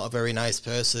 he's not a very nice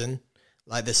person.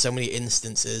 Like, there's so many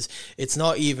instances. It's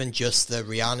not even just the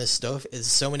Rihanna stuff. There's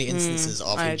so many instances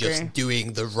of him just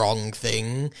doing the wrong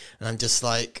thing. And I'm just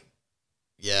like,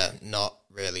 yeah, not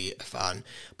really a fan.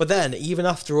 But then, even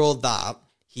after all that,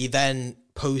 he then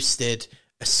posted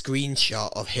a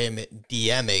screenshot of him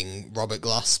DMing Robert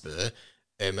Glasper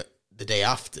the day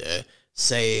after,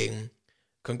 saying,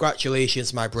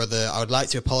 "Congratulations, my brother. I would like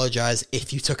to apologise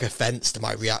if you took offence to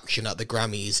my reaction at the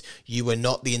Grammys. You were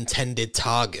not the intended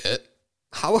target."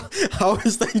 How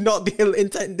is that not the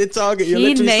intended target? You're he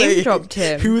literally name dropped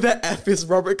him. Who the F is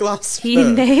Robert Glasper? He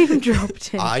name dropped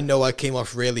him. I know I came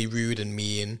off really rude and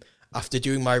mean. After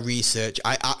doing my research,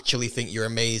 I actually think you're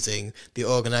amazing. The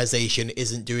organisation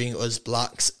isn't doing us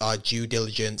blacks our due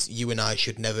diligence. You and I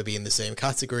should never be in the same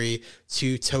category.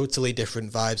 Two totally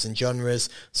different vibes and genres.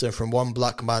 So from one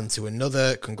black man to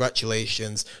another,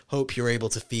 congratulations. Hope you're able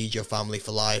to feed your family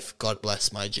for life. God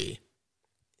bless my G.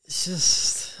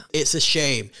 It's a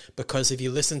shame because if you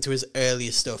listen to his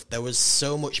earlier stuff, there was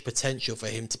so much potential for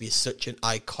him to be such an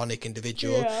iconic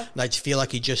individual, and I just feel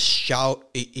like he just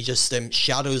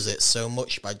shadows it so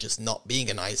much by just not being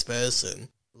a nice person.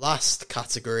 Last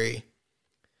category,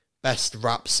 best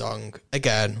rap song,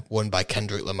 again won by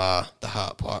Kendrick Lamar, "The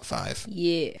Heart Part 5."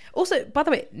 Yeah. Also, by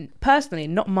the way, personally,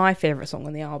 not my favourite song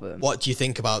on the album. What do you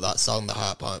think about that song, "The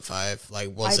Heart Part 5"?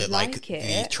 Like, was it like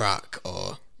the track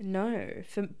or? No,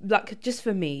 just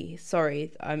for me.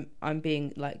 Sorry, I'm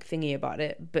being like thingy about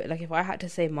it, but like if I had to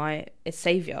say it's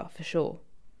Savior for sure.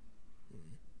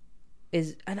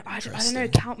 I don't know.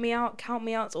 Count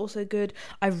Me Out's also good.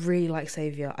 I really like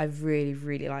Savior. I really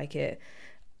really like it.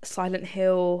 Silent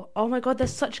Hill. Oh my god,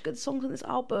 there's such good songs on this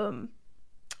album.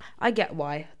 I get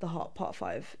why The Heart Part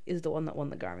 5 is the one that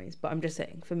won the Grammys, but I'm just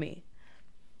saying for me,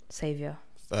 Savior.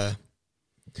 Fair.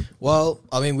 Well,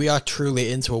 I mean, we are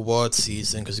truly into awards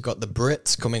season because we've got the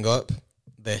Brits coming up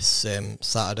this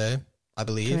Saturday, I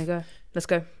believe. Can we go? Let's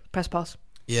go. Press pass.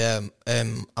 Yeah,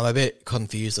 I'm a bit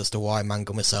confused as to why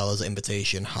Mango Masala's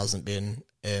invitation hasn't been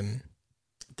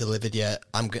delivered yet.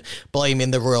 I'm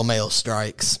blaming the Royal Mail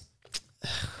strikes.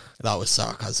 That was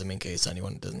sarcasm in case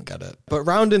anyone didn't get it. But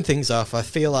rounding things off, I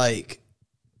feel like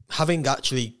having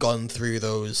actually gone through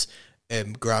those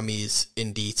Grammys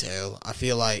in detail, I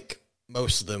feel like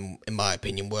most of them, in my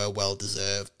opinion, were well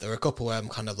deserved. There are a couple where I'm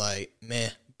kind of like, meh,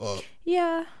 but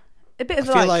yeah, a bit of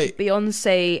like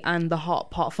Beyonce and the Heart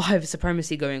Part 5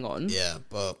 supremacy going on. Yeah,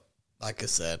 but like I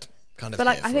said, kind of. But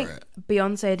like, I think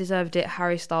Beyonce deserved it.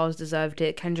 Harry Styles deserved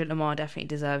it. Kendrick Lamar definitely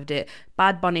deserved it.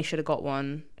 Bad Bunny should have got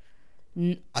one.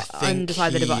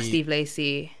 Undecided about Steve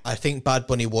Lacy. I think Bad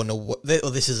Bunny won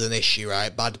this is an issue,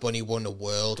 right? Bad Bunny won a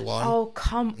world one. Oh,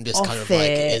 come I'm just off kind of it. like,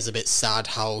 it is a bit sad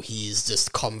how he's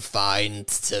just confined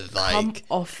to like. Come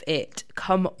off it.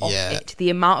 The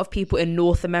amount of people in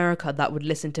North America that would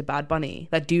listen to Bad Bunny,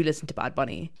 that do listen to Bad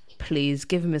Bunny, please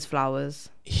give him his flowers.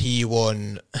 He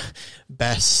won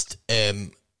best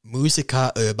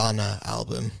Musica Urbana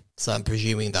album. So I'm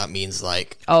presuming that means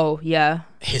like... Oh, yeah.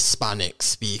 Hispanic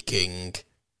speaking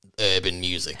urban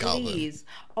music album. Please.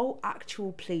 Oh,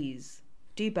 actual please.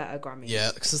 Do better, Grammy.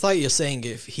 Yeah, because it's like you're saying,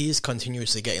 if he's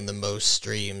continuously getting the most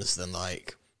streams, then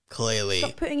like, clearly...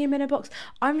 Stop putting him in a box.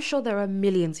 I'm sure there are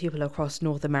millions of people across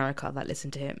North America that listen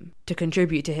to him to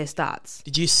contribute to his stats.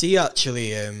 Did you see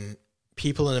actually,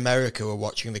 people in America were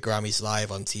watching the Grammys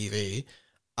live on TV,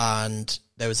 and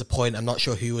there was a point, I'm not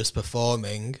sure who was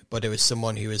performing, but it was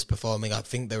someone who was performing, I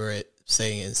think they were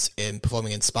saying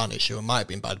performing in Spanish, or it might have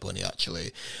been Bad Bunny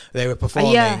actually. They were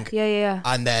performing, yeah.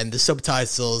 And then the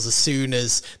subtitles, as soon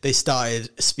as they started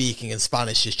speaking in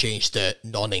Spanish, just changed to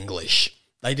non-English.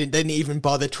 They didn't even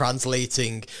bother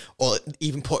translating or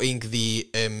even putting the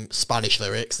Spanish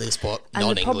lyrics. They just put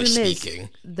non-English speaking.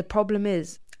 The problem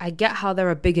is, I get how there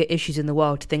are bigger issues in the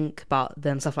world to think about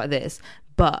than stuff like this,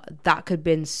 but that could have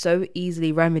been so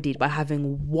easily remedied by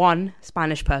having one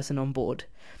Spanish person on board,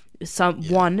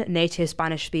 one native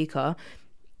Spanish speaker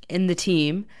in the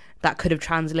team that could have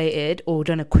translated or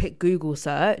done a quick Google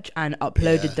search and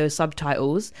uploaded those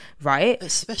subtitles, right?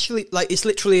 Especially, like, it's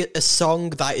literally a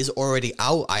song that is already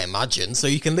out, I imagine, so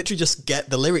you can literally just get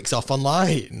the lyrics off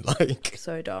online. Like,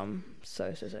 so dumb.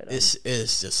 So dumb.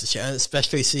 It's just a shame,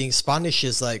 especially seeing Spanish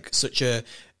is like such a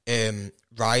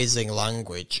rising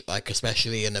language, like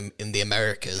especially in the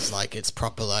Americas, like it's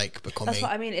proper like becoming. That's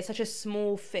what I mean. It's such a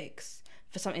small fix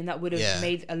for something that would have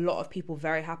made a lot of people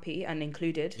very happy and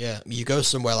included. Yeah, you go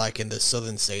somewhere like in the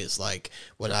southern states, like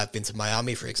when I've been to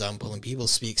Miami, for example, and people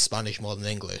speak Spanish more than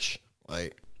English.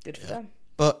 Like, good for them.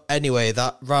 But anyway,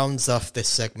 that rounds off this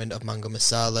segment of Mango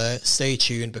Masala. Stay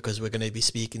tuned because we're going to be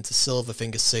speaking to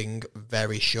Silverfinger Singh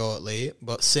very shortly.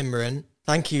 But Simran,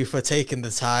 thank you for taking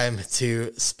the time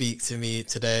to speak to me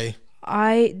today.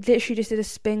 I literally just did a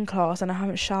spin class and I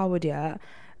haven't showered yet.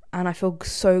 And I feel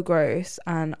so gross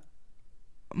and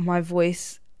my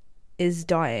voice is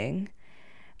dying.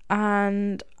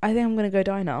 And I think I'm going to go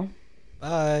die now.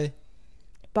 Bye.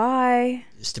 Bye.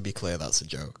 Just to be clear, that's a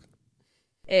joke.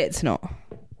 It's not.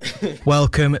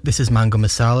 Welcome, this is Mango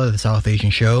Masala, the South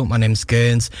Asian show. My name's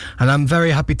Gaines, and I'm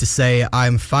very happy to say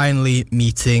I'm finally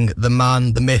meeting the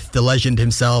man, the myth, the legend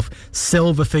himself,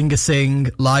 Silverfinger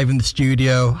Singh, live in the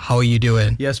studio. How are you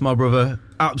doing? Yes, my brother.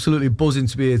 Absolutely buzzing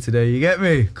to be here today. You get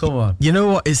me? Come on. You know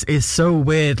what? It's so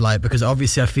weird, like, because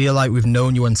obviously I feel like we've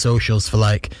known you on socials for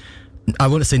like, I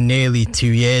want to say nearly 2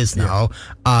 years now,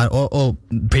 or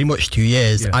pretty much 2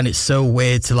 years, and it's so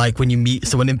weird to like when you meet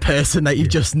someone in person that you've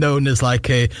just known as like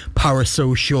a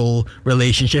parasocial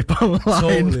relationship online.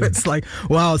 Totally. It's like,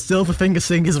 wow, Silverfinger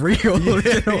Singh is real.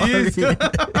 You know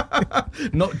what I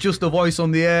mean? Not just a voice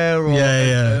on the air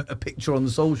or a picture on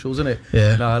the socials, isn't it?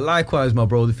 Yeah. No, likewise, my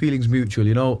bro. The feeling's mutual.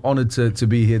 You know, honoured to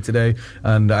be here today,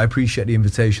 and I appreciate the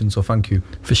invitation. So thank you.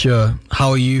 For sure. How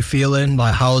are you feeling?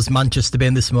 Like, how's Manchester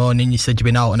been this morning? You said you've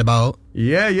been out and about.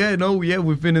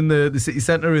 We've been in the city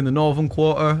centre in the northern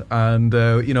quarter, and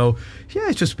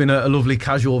it's just been a lovely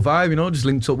casual vibe. You know, just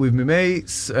linked up with my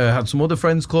mates, had some other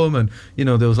friends come, and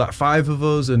there was like 5 of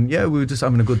us, and we were just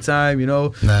having a good time. You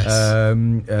know,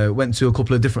 nice. Went to a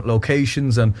couple of different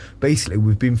locations, and basically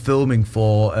we've been filming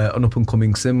for an up and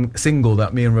coming single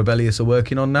that me and Rebellious are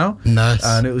working on now. Nice.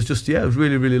 And it was just it was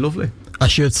really, really lovely. I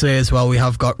should say as well, we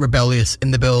have got Rebellious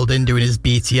in the building doing his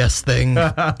BTS thing.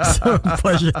 So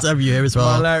pleasure to have you here as well.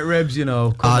 I like Rebs, you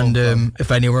know. And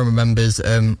if anyone remembers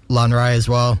Lan Rai as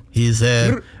well, he's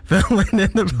filming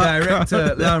in the background.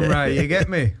 Director Lan Rai, you get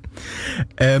me?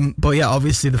 But yeah,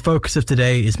 obviously the focus of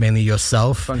today is mainly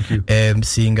yourself. Thank you.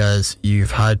 Seeing as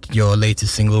you've had your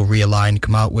latest single Realign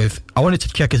come out with, I wanted to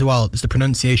check as well, is the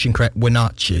pronunciation correct?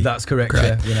 Winachi. That's correct.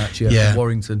 Yeah, Winachi. Yeah.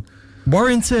 Warrington.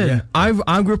 Warrington. Yeah.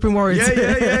 I grew up in Warrington.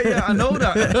 Yeah. I know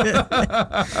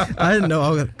that. I didn't know.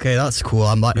 Okay, that's cool.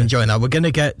 I'm like enjoying that. We're gonna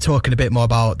get talking a bit more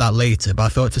about that later, but I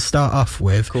thought to start off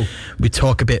with, we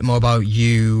talk a bit more about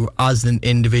you as an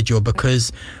individual,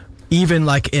 because even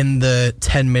like in the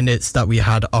 10 minutes that we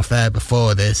had off air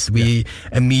before this, we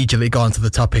immediately got onto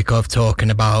the topic of talking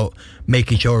about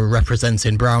making sure we're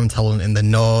representing brown talent in the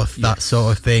North, that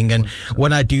sort of thing. And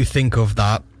when I do think of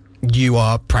that, you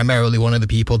are primarily one of the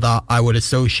people that I would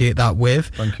associate that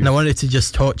with. Thank you. And I wanted to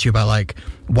just talk to you about, like,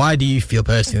 why do you feel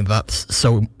personally that's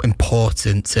so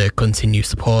important to continue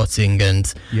supporting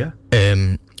and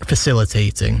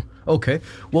facilitating? Okay.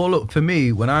 Well, look, for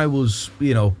me, when I was,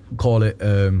 call it,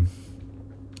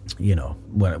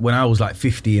 when I was like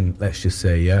 15, let's just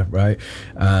say, right?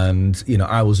 And,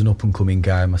 I was an up-and-coming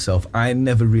guy myself. I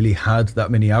never really had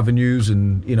that many avenues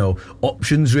and,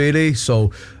 options, really.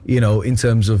 So, in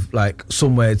terms of like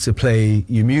somewhere to play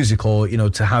your music or,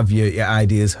 to have your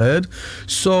ideas heard.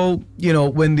 So,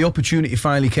 when the opportunity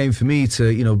finally came for me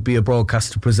to, be a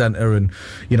broadcaster presenter and,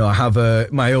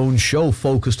 have my own show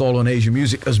focused all on Asian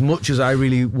music, as much as I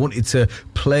really wanted to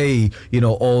play,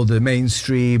 all the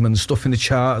mainstream and stuff in the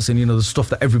charts and, the stuff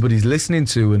that everybody's listening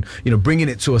to and, bringing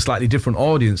it to a slightly different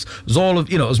audience. It was all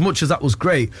of, as much as that was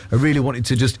great, I really wanted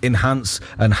to just enhance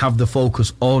and have the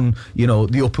focus on,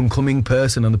 the up-and-coming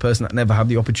person and the person that never had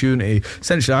the opportunity.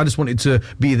 Essentially, I just wanted to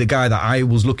be the guy that I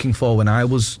was looking for when I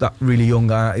was that really young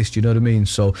artist, you know what I mean?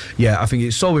 So, yeah, I think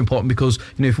it's so important because,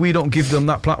 if we don't give them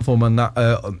that platform and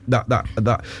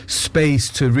that space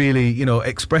to really,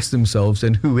 express themselves,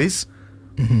 then who is?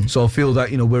 Mm-hmm. So I feel that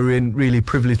we're in really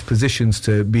privileged positions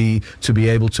to be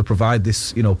able to provide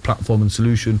this platform and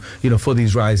solution for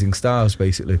these rising stars,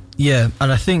 basically. Yeah,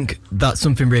 and I think that's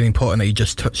something really important that you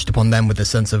just touched upon then with the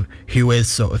sense of who is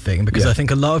sort of thing, because I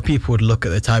think a lot of people would look at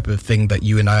the type of thing that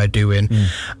you and I are doing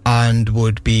and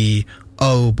would be,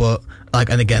 but like,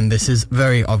 and again, this is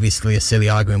very obviously a silly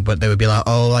argument, but they would be like,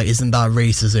 like, isn't that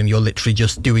racism? You're literally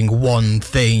just doing one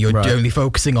thing. You're only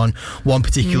focusing on one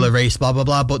particular race, blah, blah,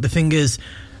 blah. But the thing is,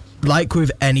 like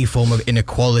with any form of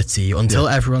inequality, until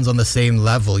everyone's on the same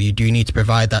level, you do need to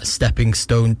provide that stepping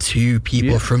stone to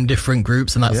people from different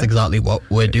groups, and that's exactly what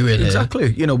we're doing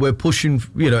exactly here. We're pushing,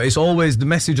 it's always, the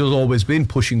message has always been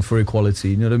pushing for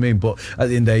equality, you know what I mean? But at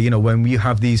the end of the day, when we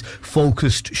have these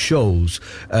focused shows,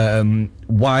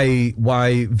 why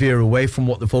veer away from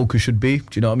what the focus should be? Do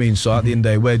you know what I mean? So at the end of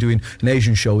the day, we're doing an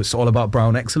Asian show, it's all about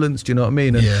brown excellence, do you know what I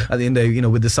mean? And at the end of the day,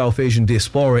 with the South Asian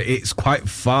diaspora, it's quite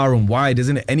far and wide,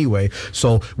 isn't it, anyway?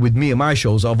 So with me and my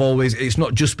shows, it's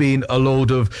not just been a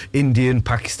load of Indian,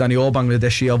 Pakistani or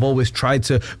Bangladeshi. I've always tried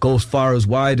to go as far as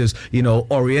wide as,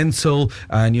 Oriental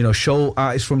and, show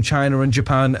artists from China and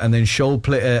Japan, and then show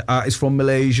artists from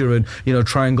Malaysia, and,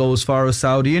 try and go as far as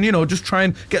Saudi, and, just try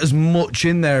and get as much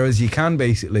in there as you can,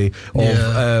 basically,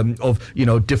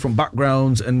 of different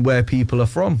backgrounds and where people are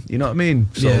from, you know what I mean?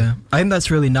 So, I think that's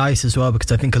really nice as well,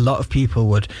 because I think a lot of people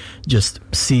would just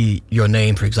see your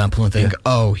name, for example, and think,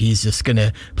 he's just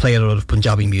gonna play a lot of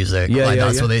Punjabi music,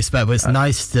 that's what they expect. But it's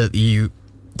nice that you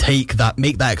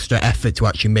make that extra effort to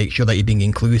actually make sure that you're being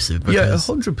inclusive.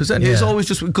 100%. It's always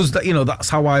just because that's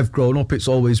how I've grown up. It's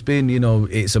always been,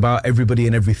 it's about everybody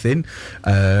and everything.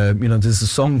 There's a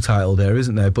song title there,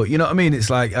 isn't there? But you know what I mean?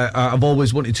 It's like I've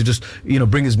always wanted to just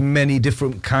bring as many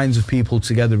different kinds of people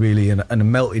together, really, and a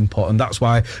melting pot. And that's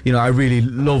why I really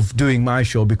love doing my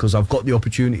show, because I've got the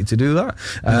opportunity to do that.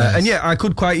 And I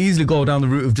could quite easily go down the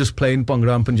route of just playing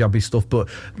Bhangra and Punjabi stuff, but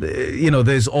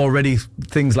there's already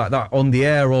things like that on the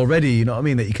air already, you know what I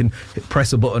mean, that you can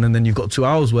press a button and then you've got 2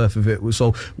 hours worth of it.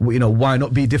 So why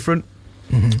not be different?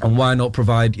 And why not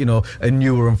provide a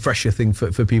newer and fresher thing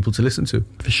for people to listen to?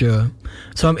 For sure.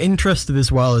 So I'm interested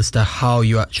as well as to how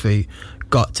you actually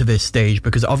got to this stage,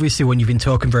 because obviously when you've been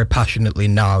talking very passionately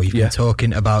now, you've been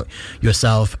talking about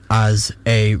yourself as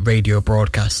a radio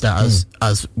broadcaster,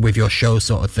 as with your show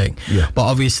sort of thing, but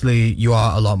obviously you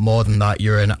are a lot more than that.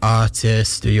 You're an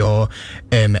artist, you're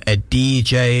a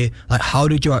DJ. Like, how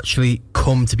did you actually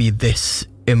come to be this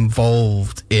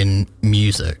involved in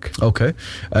music? Okay.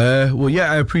 Well,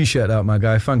 yeah, I appreciate that, my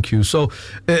guy. Thank you. So,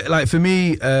 like for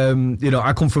me,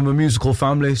 I come from a musical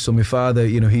family. So my father,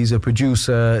 he's a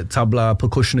producer, tabla,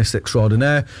 percussionist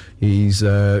extraordinaire. He's,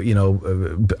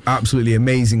 absolutely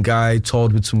amazing guy,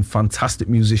 toured with some fantastic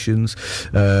musicians.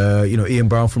 Ian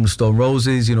Brown from the Stone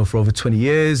Roses, for over 20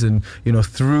 years. And,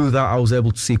 through that, I was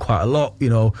able to see quite a lot.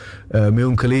 My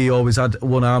Uncle E always had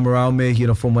one arm around me,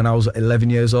 from when I was 11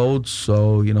 years old.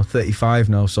 So, 35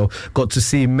 now. So got to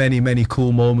see many, many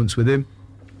cool moments with him.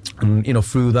 And,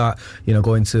 through that,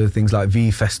 going to things like V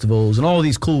festivals and all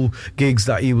these cool gigs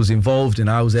that he was involved in,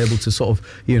 I was able to sort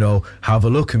of, have a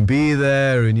look and be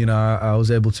there. And, I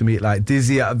was able to meet like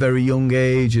Dizzy at a very young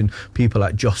age and people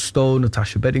like Joss Stone,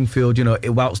 Natasha Bedingfield,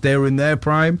 whilst they were in their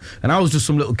prime. And I was just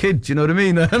some little kid, do you know what I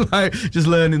mean? Like, just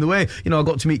learning the way. I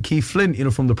got to meet Keith Flint,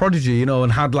 from The Prodigy,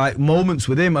 and had like moments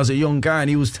with him as a young guy.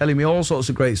 And he was telling me all sorts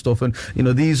of great stuff. And,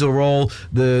 these are all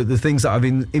the things that have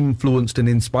influenced and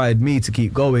inspired me to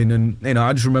keep going. And,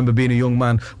 I just remember being a young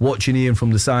man watching Ian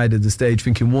from the side of the stage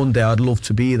thinking one day I'd love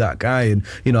to be that guy. And,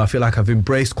 I feel like I've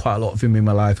embraced quite a lot of him in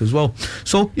my life as well.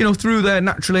 So, through there,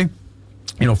 naturally,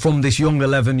 from this young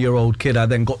 11-year-old kid, I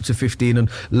then got to 15 and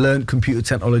learned computer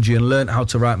technology and learned how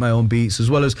to write my own beats,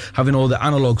 as well as having all the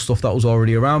analog stuff that was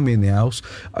already around me in the house.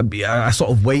 I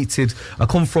sort of waited. I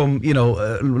come from,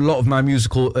 a lot of my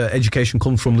musical education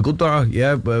comes from the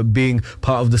Gurdwara, being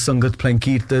part of the Sangat, playing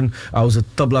Kirtan. I was a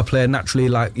tabla player naturally,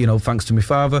 like, thanks to my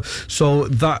father. So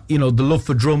that, the love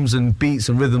for drums and beats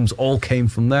and rhythms all came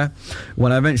from there.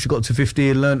 When I eventually got to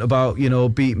 15, learned about,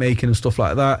 beat making and stuff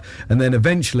like that. And then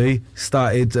eventually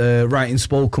started writing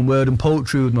spoken word and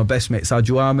poetry with my best mate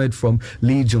Sajju Ahmed from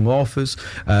Leeds Young Authors,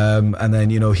 and then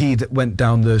he went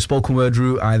down the spoken word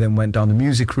route, I then went down the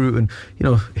music route,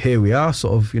 and here we are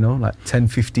sort of like 10,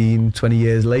 15, 20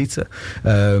 years later.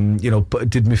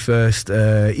 Did my first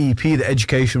EP, The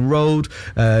Education Road,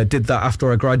 did that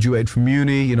after I graduated from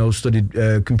uni, studied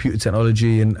computer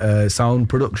technology and sound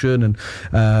production and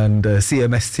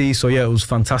CMST, so yeah, it was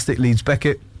fantastic. Leeds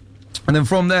Beckett. And then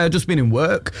from there, I've just been in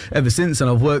work ever since, and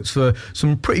I've worked for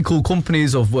some pretty cool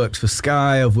companies. I've worked for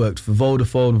Sky, I've worked for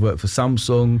Vodafone, I've worked for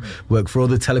Samsung, worked for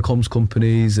other telecoms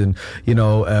companies, and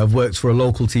I've worked for a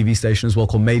local TV station as well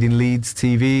called Made in Leeds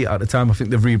TV. At the time, I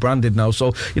think they've rebranded now.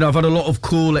 So I've had a lot of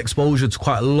cool exposure to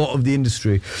quite a lot of the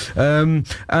industry, and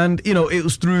it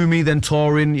was through me then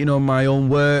touring my own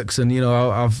works, and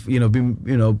I've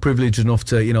been privileged enough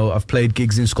to I've played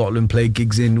gigs in Scotland, played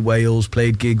gigs in Wales,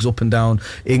 played gigs up and down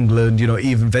England.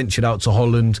 Even ventured out to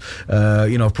Holland.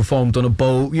 I've performed on a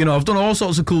boat. I've done all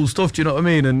sorts of cool stuff. Do you know what I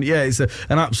mean? And yeah, it's an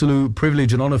absolute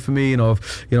privilege and honour for me.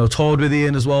 I've toured with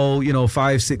Ian as well.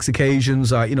 5, 6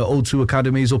 occasions at O2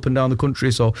 academies up and down the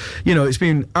country. So it's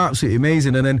been absolutely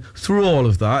amazing. And then through all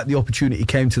of that, the opportunity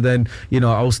came to then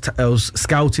I was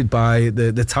scouted by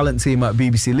the talent team at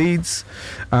BBC Leeds,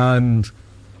 and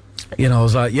I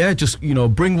was like, yeah, just,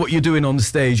 bring what you're doing on the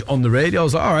stage on the radio. I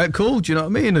was like, all right, cool. Do you know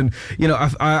what I mean? And, I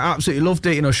absolutely loved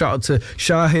it. Shout out to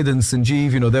Shahid and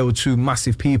Sanjeev. They were two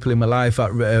massive people in my life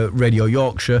at Radio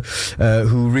Yorkshire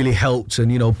who really helped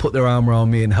and, put their arm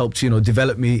around me and helped,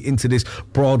 develop me into this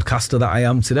broadcaster that I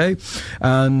am today.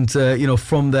 And,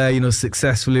 from there,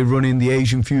 successfully running the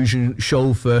Asian Fusion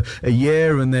show for a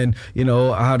year. And then,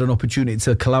 I had an opportunity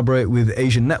to collaborate with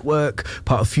Asian Network,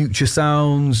 part of Future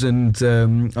Sounds, and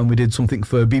we did something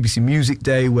for BBC Music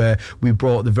Day where we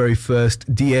brought the very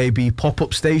first DAB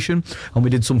pop-up station, and we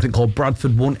did something called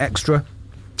Bradford 1 Extra.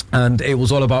 And it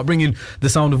was all about bringing the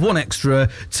sound of 1 Extra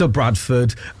to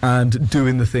Bradford and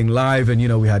doing the thing live. And,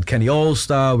 we had Kenny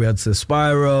Allstar, we had Sir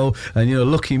Spyro, and,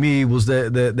 Lucky Me was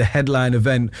the headline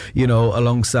event,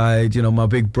 alongside, my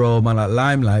big bro, man, like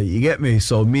Limelight, you get me?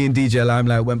 So me and DJ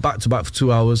Limelight went back to back for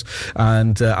 2 hours,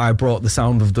 and I brought the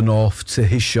sound of the North to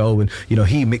his show, and,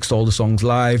 he mixed all the songs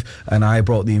live, and I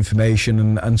brought the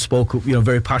information and spoke,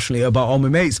 very passionately about all my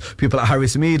mates, people like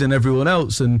Harris Mead and everyone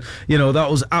else. And, that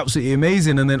was absolutely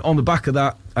amazing. And then on the back of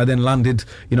that, I then landed,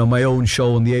 my own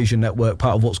show on the Asian Network,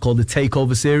 part of what's called the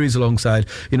Takeover series, alongside,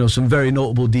 some very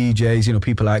notable DJs,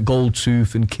 people like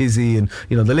Goldtooth and Kizzy, and,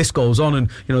 the list goes on. And,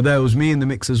 there was me in the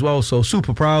mix as well. So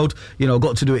super proud,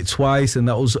 got to do it twice, and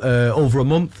that was over a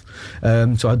month.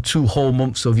 So I had 2 whole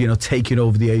months of, taking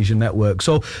over the Asian Network.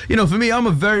 So, for me, I'm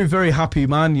a very, very happy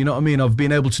man. You know what I mean? I've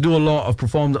been able to do a lot. I've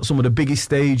performed at some of the biggest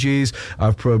stages.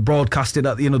 I've broadcasted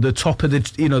at, the top of the,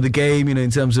 the game,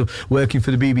 in terms of working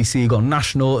for the BBC, gone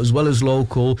national as well as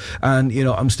local, and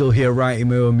I'm still here writing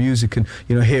my own music, and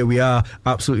here we are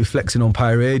absolutely flexing on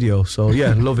Pi Radio. So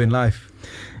yeah, loving life.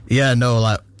 Yeah, no,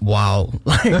 like, wow.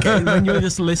 Like, when you're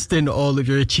just listing all of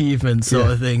your achievements sort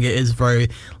of thing, it is very,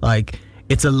 like,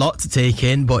 it's a lot to take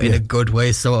in, but in a good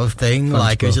way sort of thing. Thanks,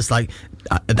 like, bro. it was just like,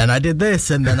 then I did this,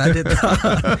 and then I did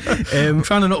that. I'm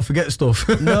trying to not forget stuff.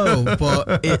 No,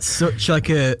 but it's such like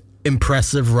a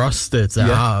impressive roster to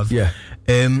have. Yeah.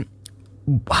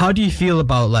 How do you feel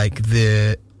about like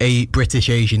the British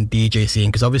Asian DJ scene?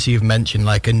 Because obviously you've mentioned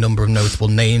like a number of notable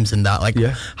names in that. Like,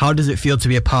 how does it feel to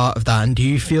be a part of that? And do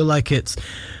you feel like it's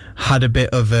had a bit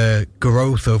of a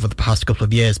growth over the past couple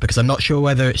of years? Because I'm not sure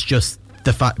whether it's just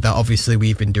the fact that obviously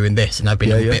we've been doing this and I've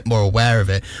been a bit more aware of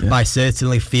it. But I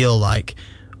certainly feel like,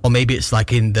 or maybe it's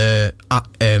like in the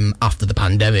after the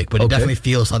pandemic, but it definitely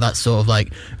feels like that's sort of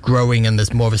like growing, and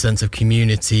there's more of a sense of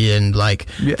community, and like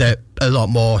that a lot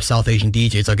more South Asian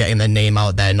DJs are getting their name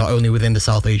out there, not only within the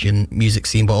South Asian music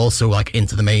scene, but also like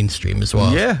into the mainstream as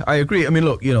well. Yeah, I agree. I mean,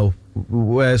 look, you know,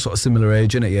 we're sort of similar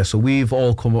age, innit? Yeah, so we've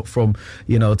all come up from,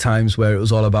 you know, times where it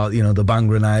was all about, you know, the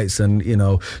Bhangra nights and, you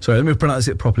know, sorry, let me pronounce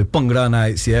it properly, Bhangra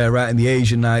nights, yeah, right, and the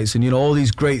Asian nights, and, you know, all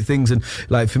these great things. And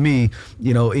like for me,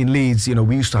 you know, in Leeds, you know,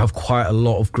 we used to have quite a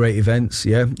lot of great events,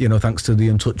 yeah, you know, thanks to the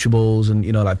Untouchables and,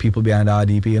 you know, like people behind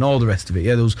RDP and all the rest of it.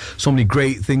 Yeah, there was so many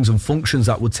great things and functions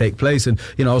that would take place, and,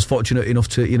 you know, I was fortunate enough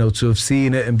to, you know, to have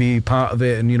seen it and be part of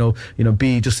it, and, you know,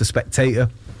 be just a spectator.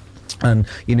 And,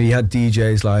 you know, you had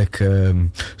DJs like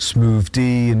Smooth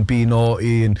D and B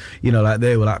Naughty, and, you know, like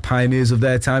they were like pioneers of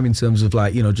their time in terms of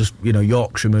like, you know, just, you know,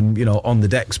 Yorkshiremen, you know, on the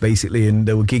decks basically, and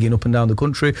they were gigging up and down the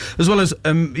country, as well as,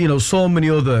 you know, so many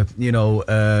other, you know,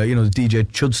 DJ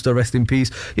Chudster, rest in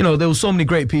peace. You know, there were so many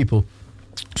great people.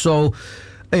 So,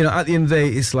 you know, at the end of the day,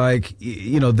 it's like,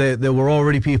 you know, there were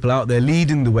already people out there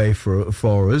leading the way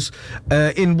for us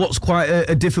in what's quite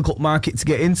a difficult market to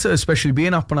get into, especially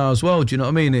being up now as well. Do you know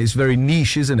what I mean? It's very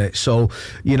niche, isn't it? So,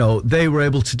 you know, they were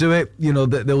able to do it. You know,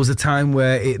 there was a time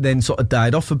where it then sort of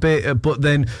died off a bit, but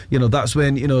then, you know, that's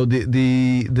when, you know,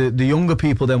 the younger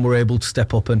people then were able to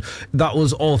step up, and that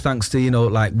was all thanks to, you know,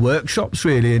 like workshops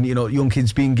really, and, you know, young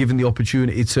kids being given the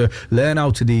opportunity to learn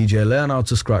how to DJ, learn how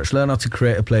to scratch, learn how to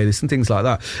create a playlist and things like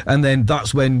that. And then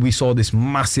that's when we saw this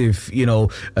massive, you know,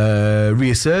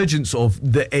 resurgence of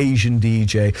the Asian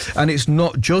DJ. And it's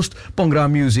not just Bhangra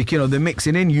music, you know, they're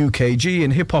mixing in UKG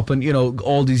and hip hop and, you know,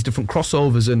 all these different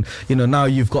crossovers. And, you know, now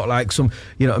you've got like some,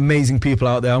 you know, amazing people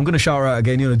out there. I'm going to shout her out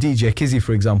again, you know, DJ Kizzy,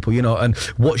 for example, you know, and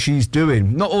what she's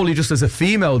doing, not only just as a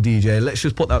female DJ, let's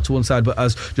just put that to one side, but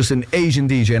as just an Asian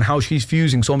DJ, and how she's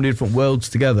fusing so many different worlds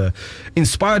together,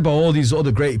 inspired by all these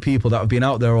other great people that have been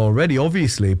out there already,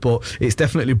 obviously, but it's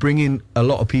definitely bringing a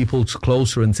lot of people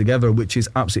closer and together, which is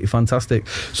absolutely fantastic.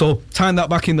 So tying that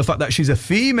back in the fact that she's a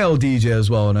female DJ as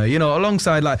well, you know,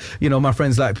 alongside like, you know, my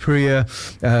friends like Priya,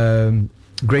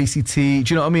 Gracie T,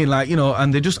 do you know what I mean? Like, you know,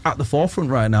 and they're just at the forefront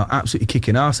right now, absolutely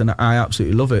kicking ass, and I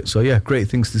absolutely love it. So yeah, great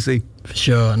things to see. For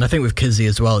sure. And I think with Kizzy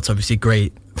as well, it's obviously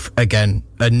great. Again,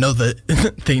 another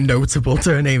thing notable to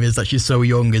her name is that she's so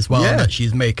young as well, and that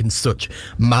she's making such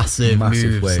massive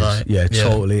moves. Waves. Like, yeah,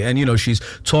 totally. And, you know, she's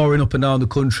touring up and down the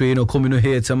country, you know, coming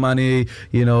here to Manny,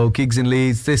 you know, gigs in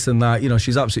Leeds, this and that. You know,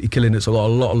 she's absolutely killing it. So I got a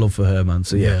lot of love for her, man.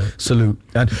 So yeah, salute.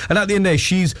 And at the end of the day,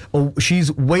 she's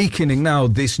awakening now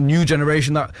this new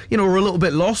generation that, you know, are a little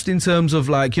bit lost in terms of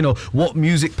like, you know, what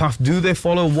music path do they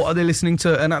follow? What are they listening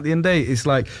to? And at the end of the day, it's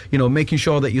like, you know, making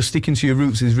sure that you're sticking to your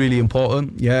roots is really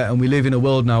important. Yeah, and we live in a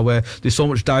world now where there's so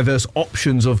much diverse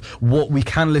options of what we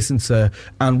can listen to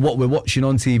and what we're watching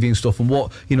on TV and stuff, and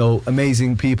what, you know,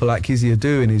 amazing people like Kizzy are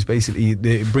doing is basically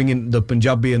they're bringing the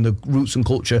Punjabi and the roots and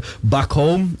culture back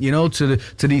home, you know, to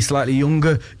these slightly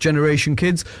younger generation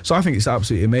kids. So I think it's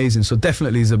absolutely amazing. So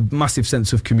definitely there's a massive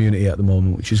sense of community at the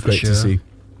moment, which is great to see.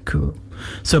 Cool.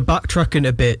 So backtracking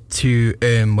a bit to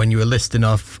when you were listing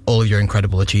off all of your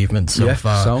incredible achievements so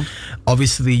far. So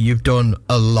obviously you've done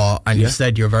a lot, and you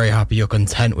said you're very happy, you're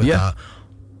content with that.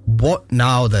 What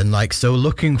now then? Like, so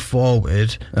looking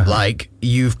forward, like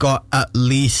you've got at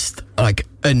least like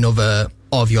another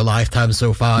of your lifetime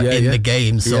so far in the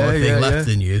game sort of thing left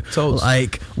in you. Totally.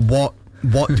 Like what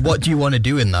do you want to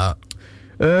do in that?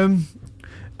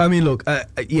 I mean, look,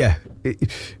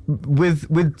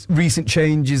 with recent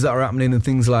changes that are happening and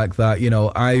things like that, you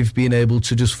know, I've been able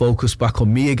to just focus back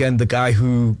on me again, the guy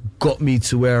who got me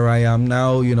to where I am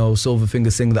now, you know,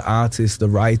 Silverfinger Singh, the artist, the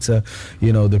writer,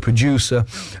 you know, the producer,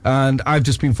 and I've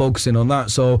just been focusing on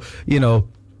that. So, you know,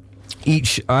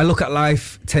 I look at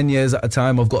life 10 years at a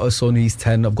time. I've got a son, he's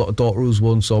 10. I've got a daughter who's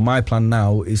 1. So my plan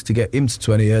now is to get him to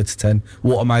 20, her to 10.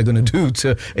 What am I going to do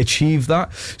to achieve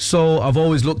that? So I've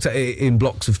always looked at it in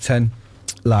blocks of 10.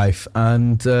 life.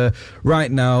 And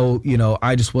right now, you know,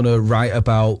 I just want to write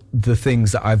about the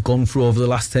things that I've gone through over the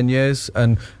last 10 years.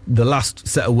 And the last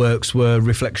set of works were a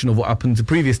reflection of what happened the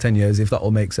previous 10 years, if that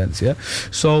all makes sense, yeah?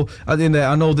 So at the end of the day,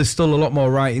 I know there's still a lot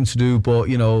more writing to do, but,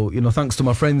 you know, thanks to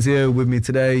my friends here with me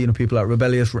today, you know, people like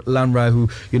Rebellious, Landry, who,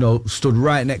 you know, stood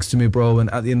right next to me, bro.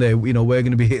 And at the end of the day, you know, we're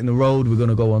going to be hitting the road. We're going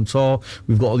to go on tour.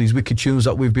 We've got all these wicked tunes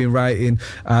that we've been writing.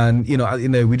 And, you know, at the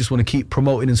end of the day, we just want to keep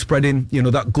promoting and spreading, you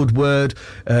know, that good word,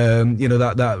 you know,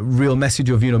 that real message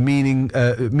of, you know,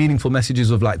 meaningful messages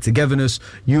of like togetherness,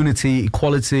 unity,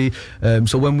 equality.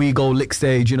 So when we go lick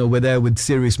stage, you know, we're there with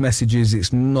serious messages.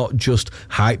 It's not just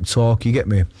hype talk, you get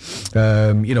me?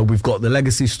 You know, we've got the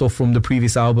legacy stuff from the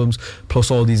previous albums,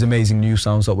 plus all these amazing new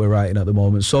sounds that we're writing at the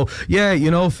moment. So yeah,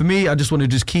 you know, for me, I just want to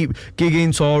just keep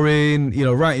gigging, touring, you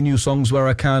know, writing new songs where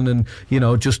I can, and, you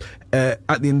know, just at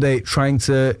the end of the day, trying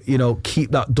to, you know,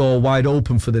 keep that door wide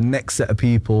open for the next set of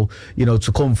people, you know,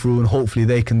 to come through, and hopefully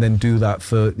they can then do that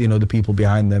for, you know, the people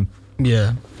behind them.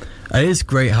 Yeah. It is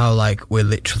great how, like, we're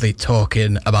literally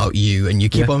talking about you, and you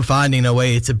keep on finding a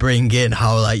way to bring in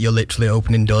how, like, you're literally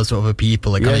opening doors for other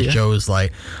people. It kind of shows,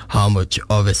 like, how much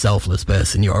of a selfless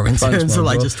person you are in terms of,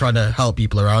 like, just trying to help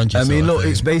people around you. I mean, look,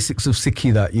 it's basics of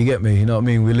Sikhi, that, you get me? You know what I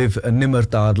mean? We live a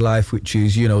Nimardad life, which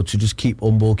is, you know, to just keep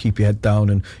humble, keep your head down,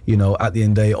 and, you know, at the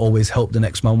end of the day, always help the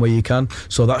next man where you can.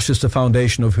 So that's just the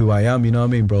foundation of who I am, you know what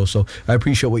I mean, bro? So I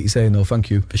appreciate what you're saying, though. Thank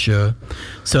you. For sure.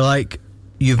 So, like,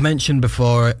 you've mentioned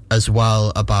before as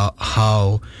well about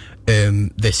how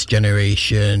this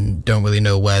generation don't really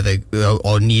know where they go,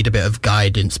 or need a bit of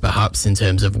guidance perhaps in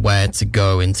terms of where to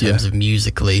go in terms of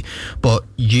musically. But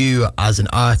you as an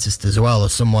artist as well,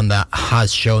 as someone that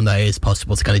has shown that it is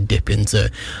possible to kind of dip into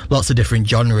lots of different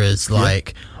genres,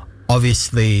 like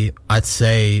obviously I'd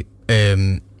say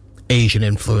Asian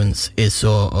influence is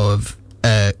sort of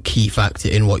a key factor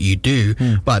in what you do,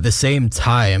 but at the same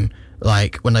time,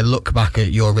 like, when I look back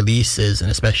at your releases,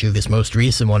 and especially this most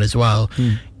recent one as well,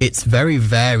 it's very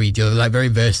varied. You're, like, very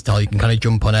versatile. You can kind of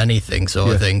jump on anything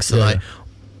sort of thing. So, like,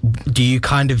 do you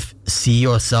kind of see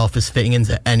yourself as fitting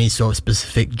into any sort of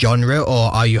specific genre,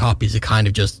 or are you happy to kind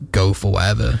of just go for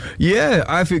whatever? Yeah,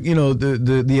 I think, you know,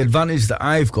 the advantage that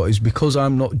I've got is because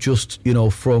I'm not just, you know,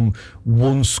 from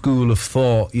one school of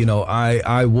thought. You know,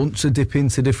 I want to dip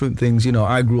into different things. You know,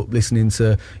 I grew up listening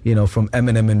to, you know, from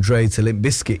Eminem and Dre to Limp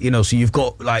Bizkit, you know, so you've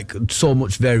got, like, so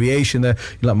much variation there.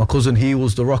 Like, my cousin, he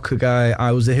was the rocker guy,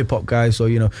 I was the hip-hop guy, so,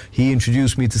 you know, he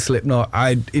introduced me to Slipknot,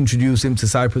 I introduced him to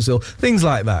Cypress Hill, things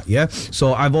like that, yeah?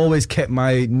 So I've always kept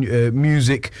my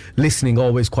music listening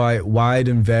always quite wide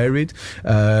and varied,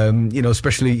 you know,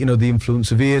 especially, you know, the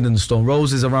influence of Ian and the Stone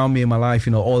Roses around me in my life,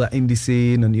 you know, all that indie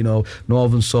scene and, you know,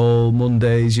 Northern Soul,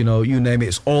 Mondays, you know, you name it,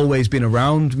 it's always been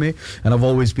around me, and I've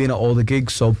always been at all the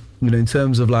gigs. So, you know, in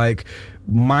terms of, like,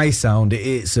 my sound,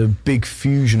 it's a big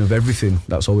fusion of everything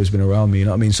that's always been around me, you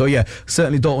know what I mean? So yeah,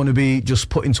 certainly don't want to be just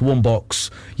put into one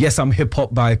box. Yes, I'm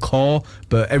hip-hop by core,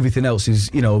 but everything else is,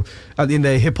 you know, at the end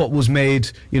of the day, hip-hop was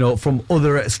made, you know, from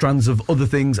other strands of other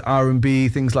things, R&B,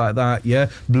 things like that, yeah,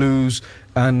 blues,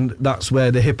 and that's where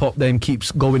the hip-hop then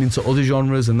keeps going into other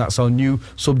genres, and that's how new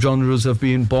subgenres have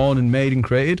been born and made and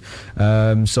created.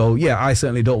 So yeah, I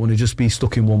certainly don't want to just be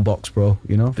stuck in one box, bro,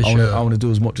 you know? I want to do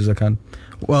as much as I can.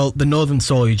 Well, the Northern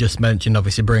Soul you just mentioned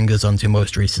obviously brings us on to your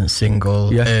most recent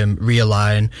single,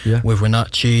 Realign, with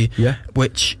Winachi,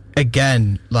 which,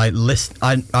 again, like,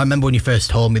 I remember when you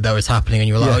first told me that was happening, and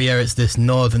you were like, oh yeah, it's this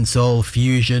Northern Soul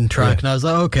fusion track, and I was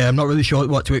like, okay, I'm not really sure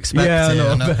what to expect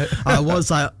here. And I was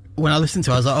like, when I listened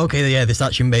to it, I was like, okay, yeah, this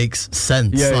actually makes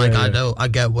sense. I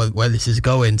get where this is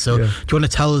going. So do you want to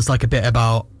tell us, like, a bit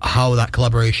about how that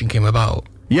collaboration came about?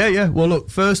 Yeah. Well, look,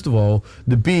 first of all,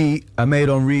 the beat I made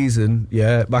on Reason,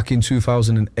 back in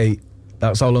 2008.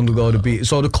 That's how long ago the beat.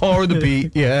 So the core of the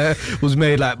beat, was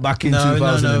made like back in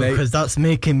 2008. No, because that's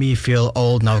making me feel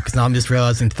old now. Because now I'm just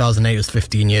realizing 2008 was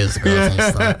 15 years ago.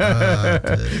 Yeah. So like,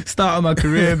 okay. Start of my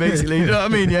career, basically. You know what I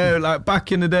mean? Yeah, like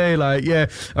back in the day, like I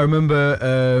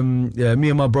remember, me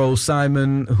and my bro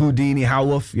Simon Houdini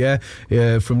Howarth,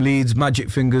 from Leeds, Magic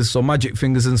Fingers. So Magic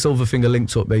Fingers and Silverfinger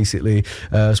linked up, basically.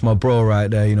 It's my bro right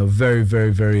there. You know, very,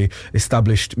 very, very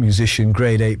established musician,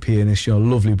 grade 8 pianist. You know,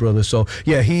 lovely brother. So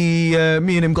he.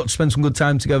 Me and him got to spend some good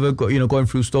time together, going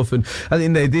through stuff. And I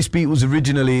think this beat was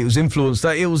originally, it was influenced,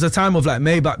 it was a time of like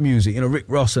Maybach music, Rick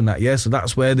Ross and that, so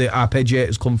that's where the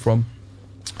arpeggiators come from.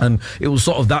 And it was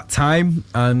sort of that time,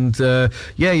 and that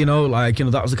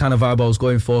was the kind of vibe I was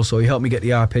going for. So he helped me get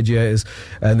the arpeggiators,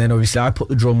 and then obviously I put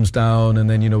the drums down, and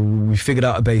then we figured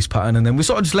out a bass pattern, and then we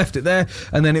sort of just left it there.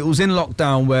 And then it was in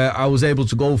lockdown where I was able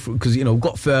to go through, because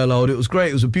got furloughed. It was great.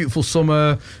 It was a beautiful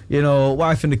summer.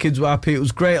 Wife and the kids were happy. It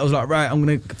was great. I was like, right, I'm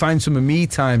going to find some of me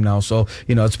time now. So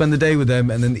I'd spend the day with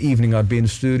them, and then the evening I'd be in the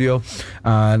studio,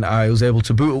 and I was able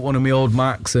to boot up one of my old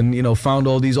Macs, and found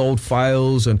all these old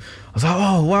files, and I was like,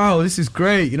 oh wow, this is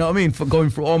great. You know what I mean? For going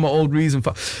through all my old reasons.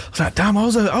 I was like, damn, I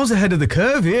was ahead of the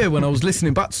curve here when I was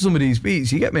listening back to some of these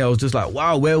beats. You get me? I was just like,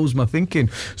 wow, where was my thinking?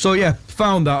 So yeah,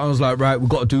 found that. I was like, right, we've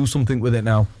got to do something with it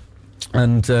now.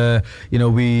 And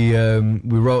we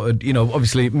wrote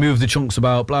obviously moved the chunks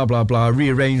about, blah blah blah,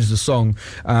 rearranged the song,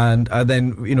 and I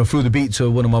then threw the beat to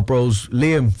one of my bros,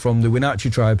 Liam, from the Winachi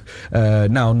tribe,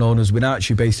 now known as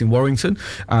Winachi, based in Warrington.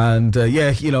 And he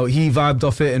vibed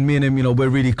off it, and me and him, we're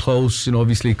really close,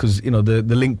 obviously, because the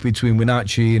link between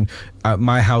Winachi and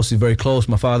my house is very close.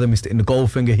 My father, Mr. In the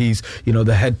Goldfinger, he's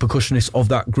the head percussionist of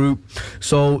that group,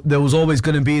 so there was always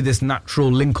going to be this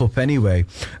natural link up anyway.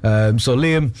 So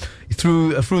Liam,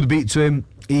 threw the beat to him.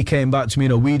 He came back to me,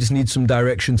 we just need some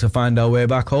direction to find our way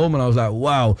back home. And I was like,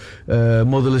 wow,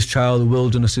 motherless child, the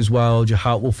wilderness is wild, your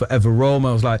heart will forever roam.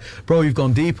 I was like, bro, you've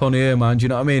gone deep on here, man. Do you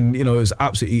know what I mean? It was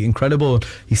absolutely incredible.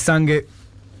 He sang it.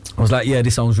 I was like, yeah,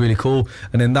 this sounds really cool.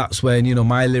 And then that's when,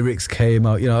 my lyrics came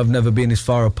out. I've never been this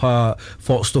far apart,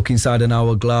 thought stuck inside an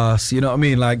hourglass. You know what I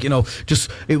mean? Like, it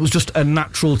was just a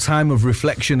natural time of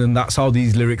reflection, and that's how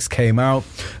these lyrics came out.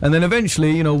 And then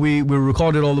eventually, we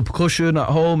recorded all the percussion at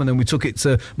home, and then we took it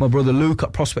to my brother Luke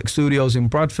at Prospect Studios in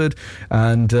Bradford,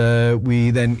 and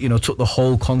we then, took the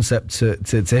whole concept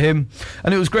to him.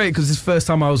 And it was great because it's the first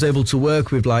time I was able to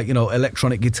work with, like,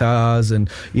 electronic guitars, and,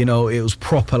 it was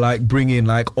proper, like, bringing,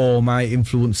 like, all my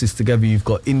influences together. You've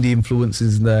got indie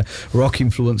influences in there, rock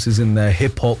influences in there,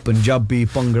 hip hop and jab beat,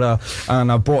 bhangra,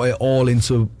 and I brought it all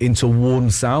into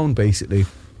one sound basically.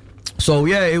 So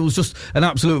yeah, it was just an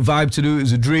absolute vibe to do. It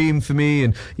was a dream for me,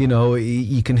 and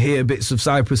you can hear bits of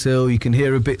Cypress Hill, you can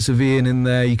hear bits of Ian in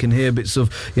there, you can hear bits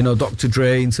of Dr.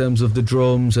 Dre in terms of the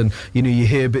drums, and you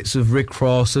hear bits of Rick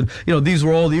Ross, and these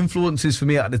were all the influences for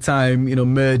me at the time,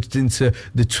 merged into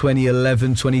the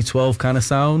 2011 2012 kind of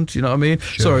sound. You know what I mean?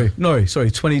 Sure.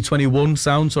 Sorry 2021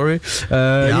 sound. Sorry.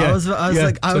 I was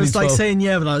like saying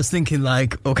yeah, but I was thinking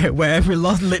like, okay, where have we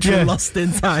lost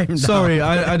in time now? Sorry,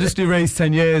 I just erased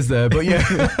 10 years there. But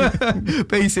yeah,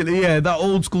 basically, yeah, that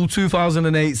old school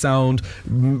 2008 sound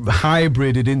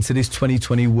hybrided into this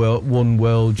 2021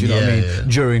 world, you know what I mean,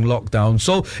 during lockdown.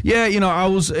 So yeah, I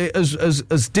was,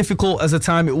 as difficult as a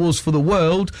time it was for the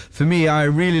world, for me, I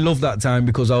really loved that time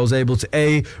because I was able to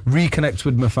A, reconnect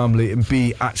with my family, and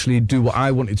B, actually do what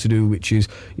I wanted to do, which is,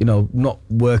 not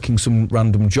working some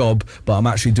random job, but I'm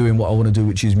actually doing what I want to do,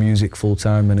 which is music full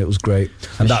time, and it was great.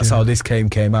 And that's how this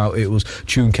came out. It was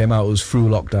through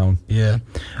lockdown. Yeah,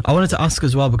 I wanted to ask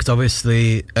as well, because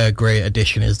obviously a great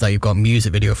addition is that you've got a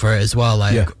music video for it as well.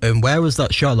 Like, and where was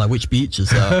that shot? Like, which beach is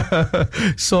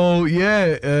that? So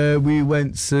yeah, we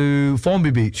went to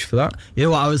Formby Beach for that. Yeah,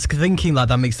 well, I was thinking like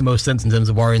that makes the most sense in terms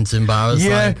of Warrington, but I was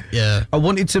I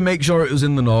wanted to make sure it was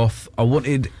in the north. I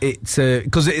wanted it to,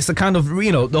 because it's a kind of,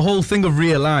 the whole thing of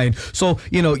Realign. So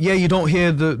you don't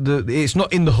hear the it's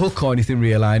not in the hook or anything.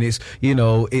 Realign, it's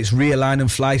it's Realign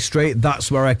and Fly Straight. That's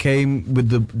where I came with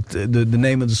the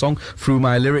name of the song, through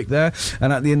my lyric there.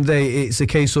 And at the end of the day, it's a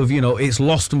case of it's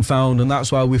lost and found, and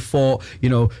that's why we thought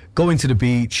going to the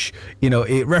beach.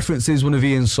 It references one of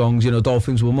Ian's songs,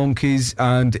 Dolphins Were Monkeys,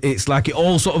 and it's like it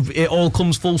all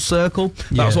comes full circle.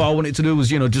 That's what I wanted to do, was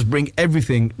just bring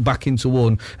everything back into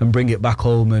one and bring it back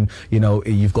home. And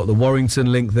you've got the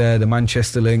Warrington link there, the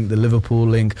Manchester link, the Liverpool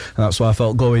link, and that's why I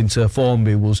felt going to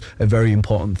Formby was a very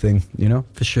important thing.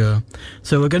 For sure.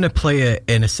 So we're going to play it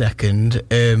in a second.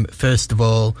 First of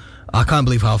all, I can't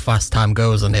believe how fast time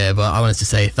goes on here, but I wanted to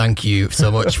say thank you so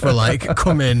much for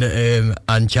coming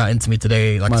and chatting to me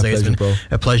today. Like I say, it's been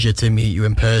a pleasure to meet you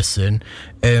in person.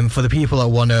 For the people that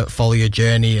want to follow your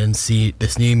journey and see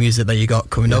this new music that you got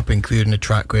coming up, including a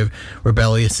track with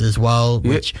Rebellious as well,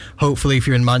 which hopefully if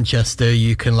you're in Manchester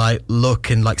you can look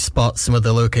and spot some of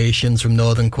the locations from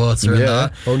Northern Quarter and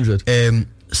that. 100.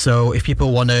 So if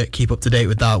people want to keep up to date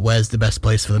with that, where's the best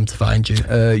place for them to find you?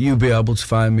 You'll be able to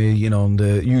find me, on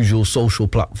the usual social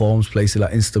platforms, places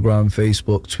like Instagram,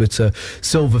 Facebook, Twitter,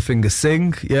 Silverfinger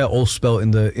Singh, all spelt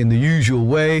in the usual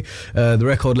way. The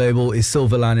record label is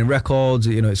Silver Lining Records.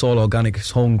 It's all organic,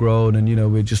 it's homegrown,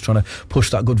 and we're just trying to push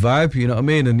that good vibe. You know what I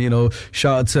mean? And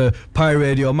shout out to Pi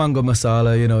Radio, Mango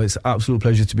Masala. It's an absolute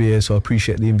pleasure to be here. So I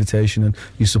appreciate the invitation and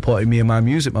you supporting me and my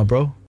music, my bro.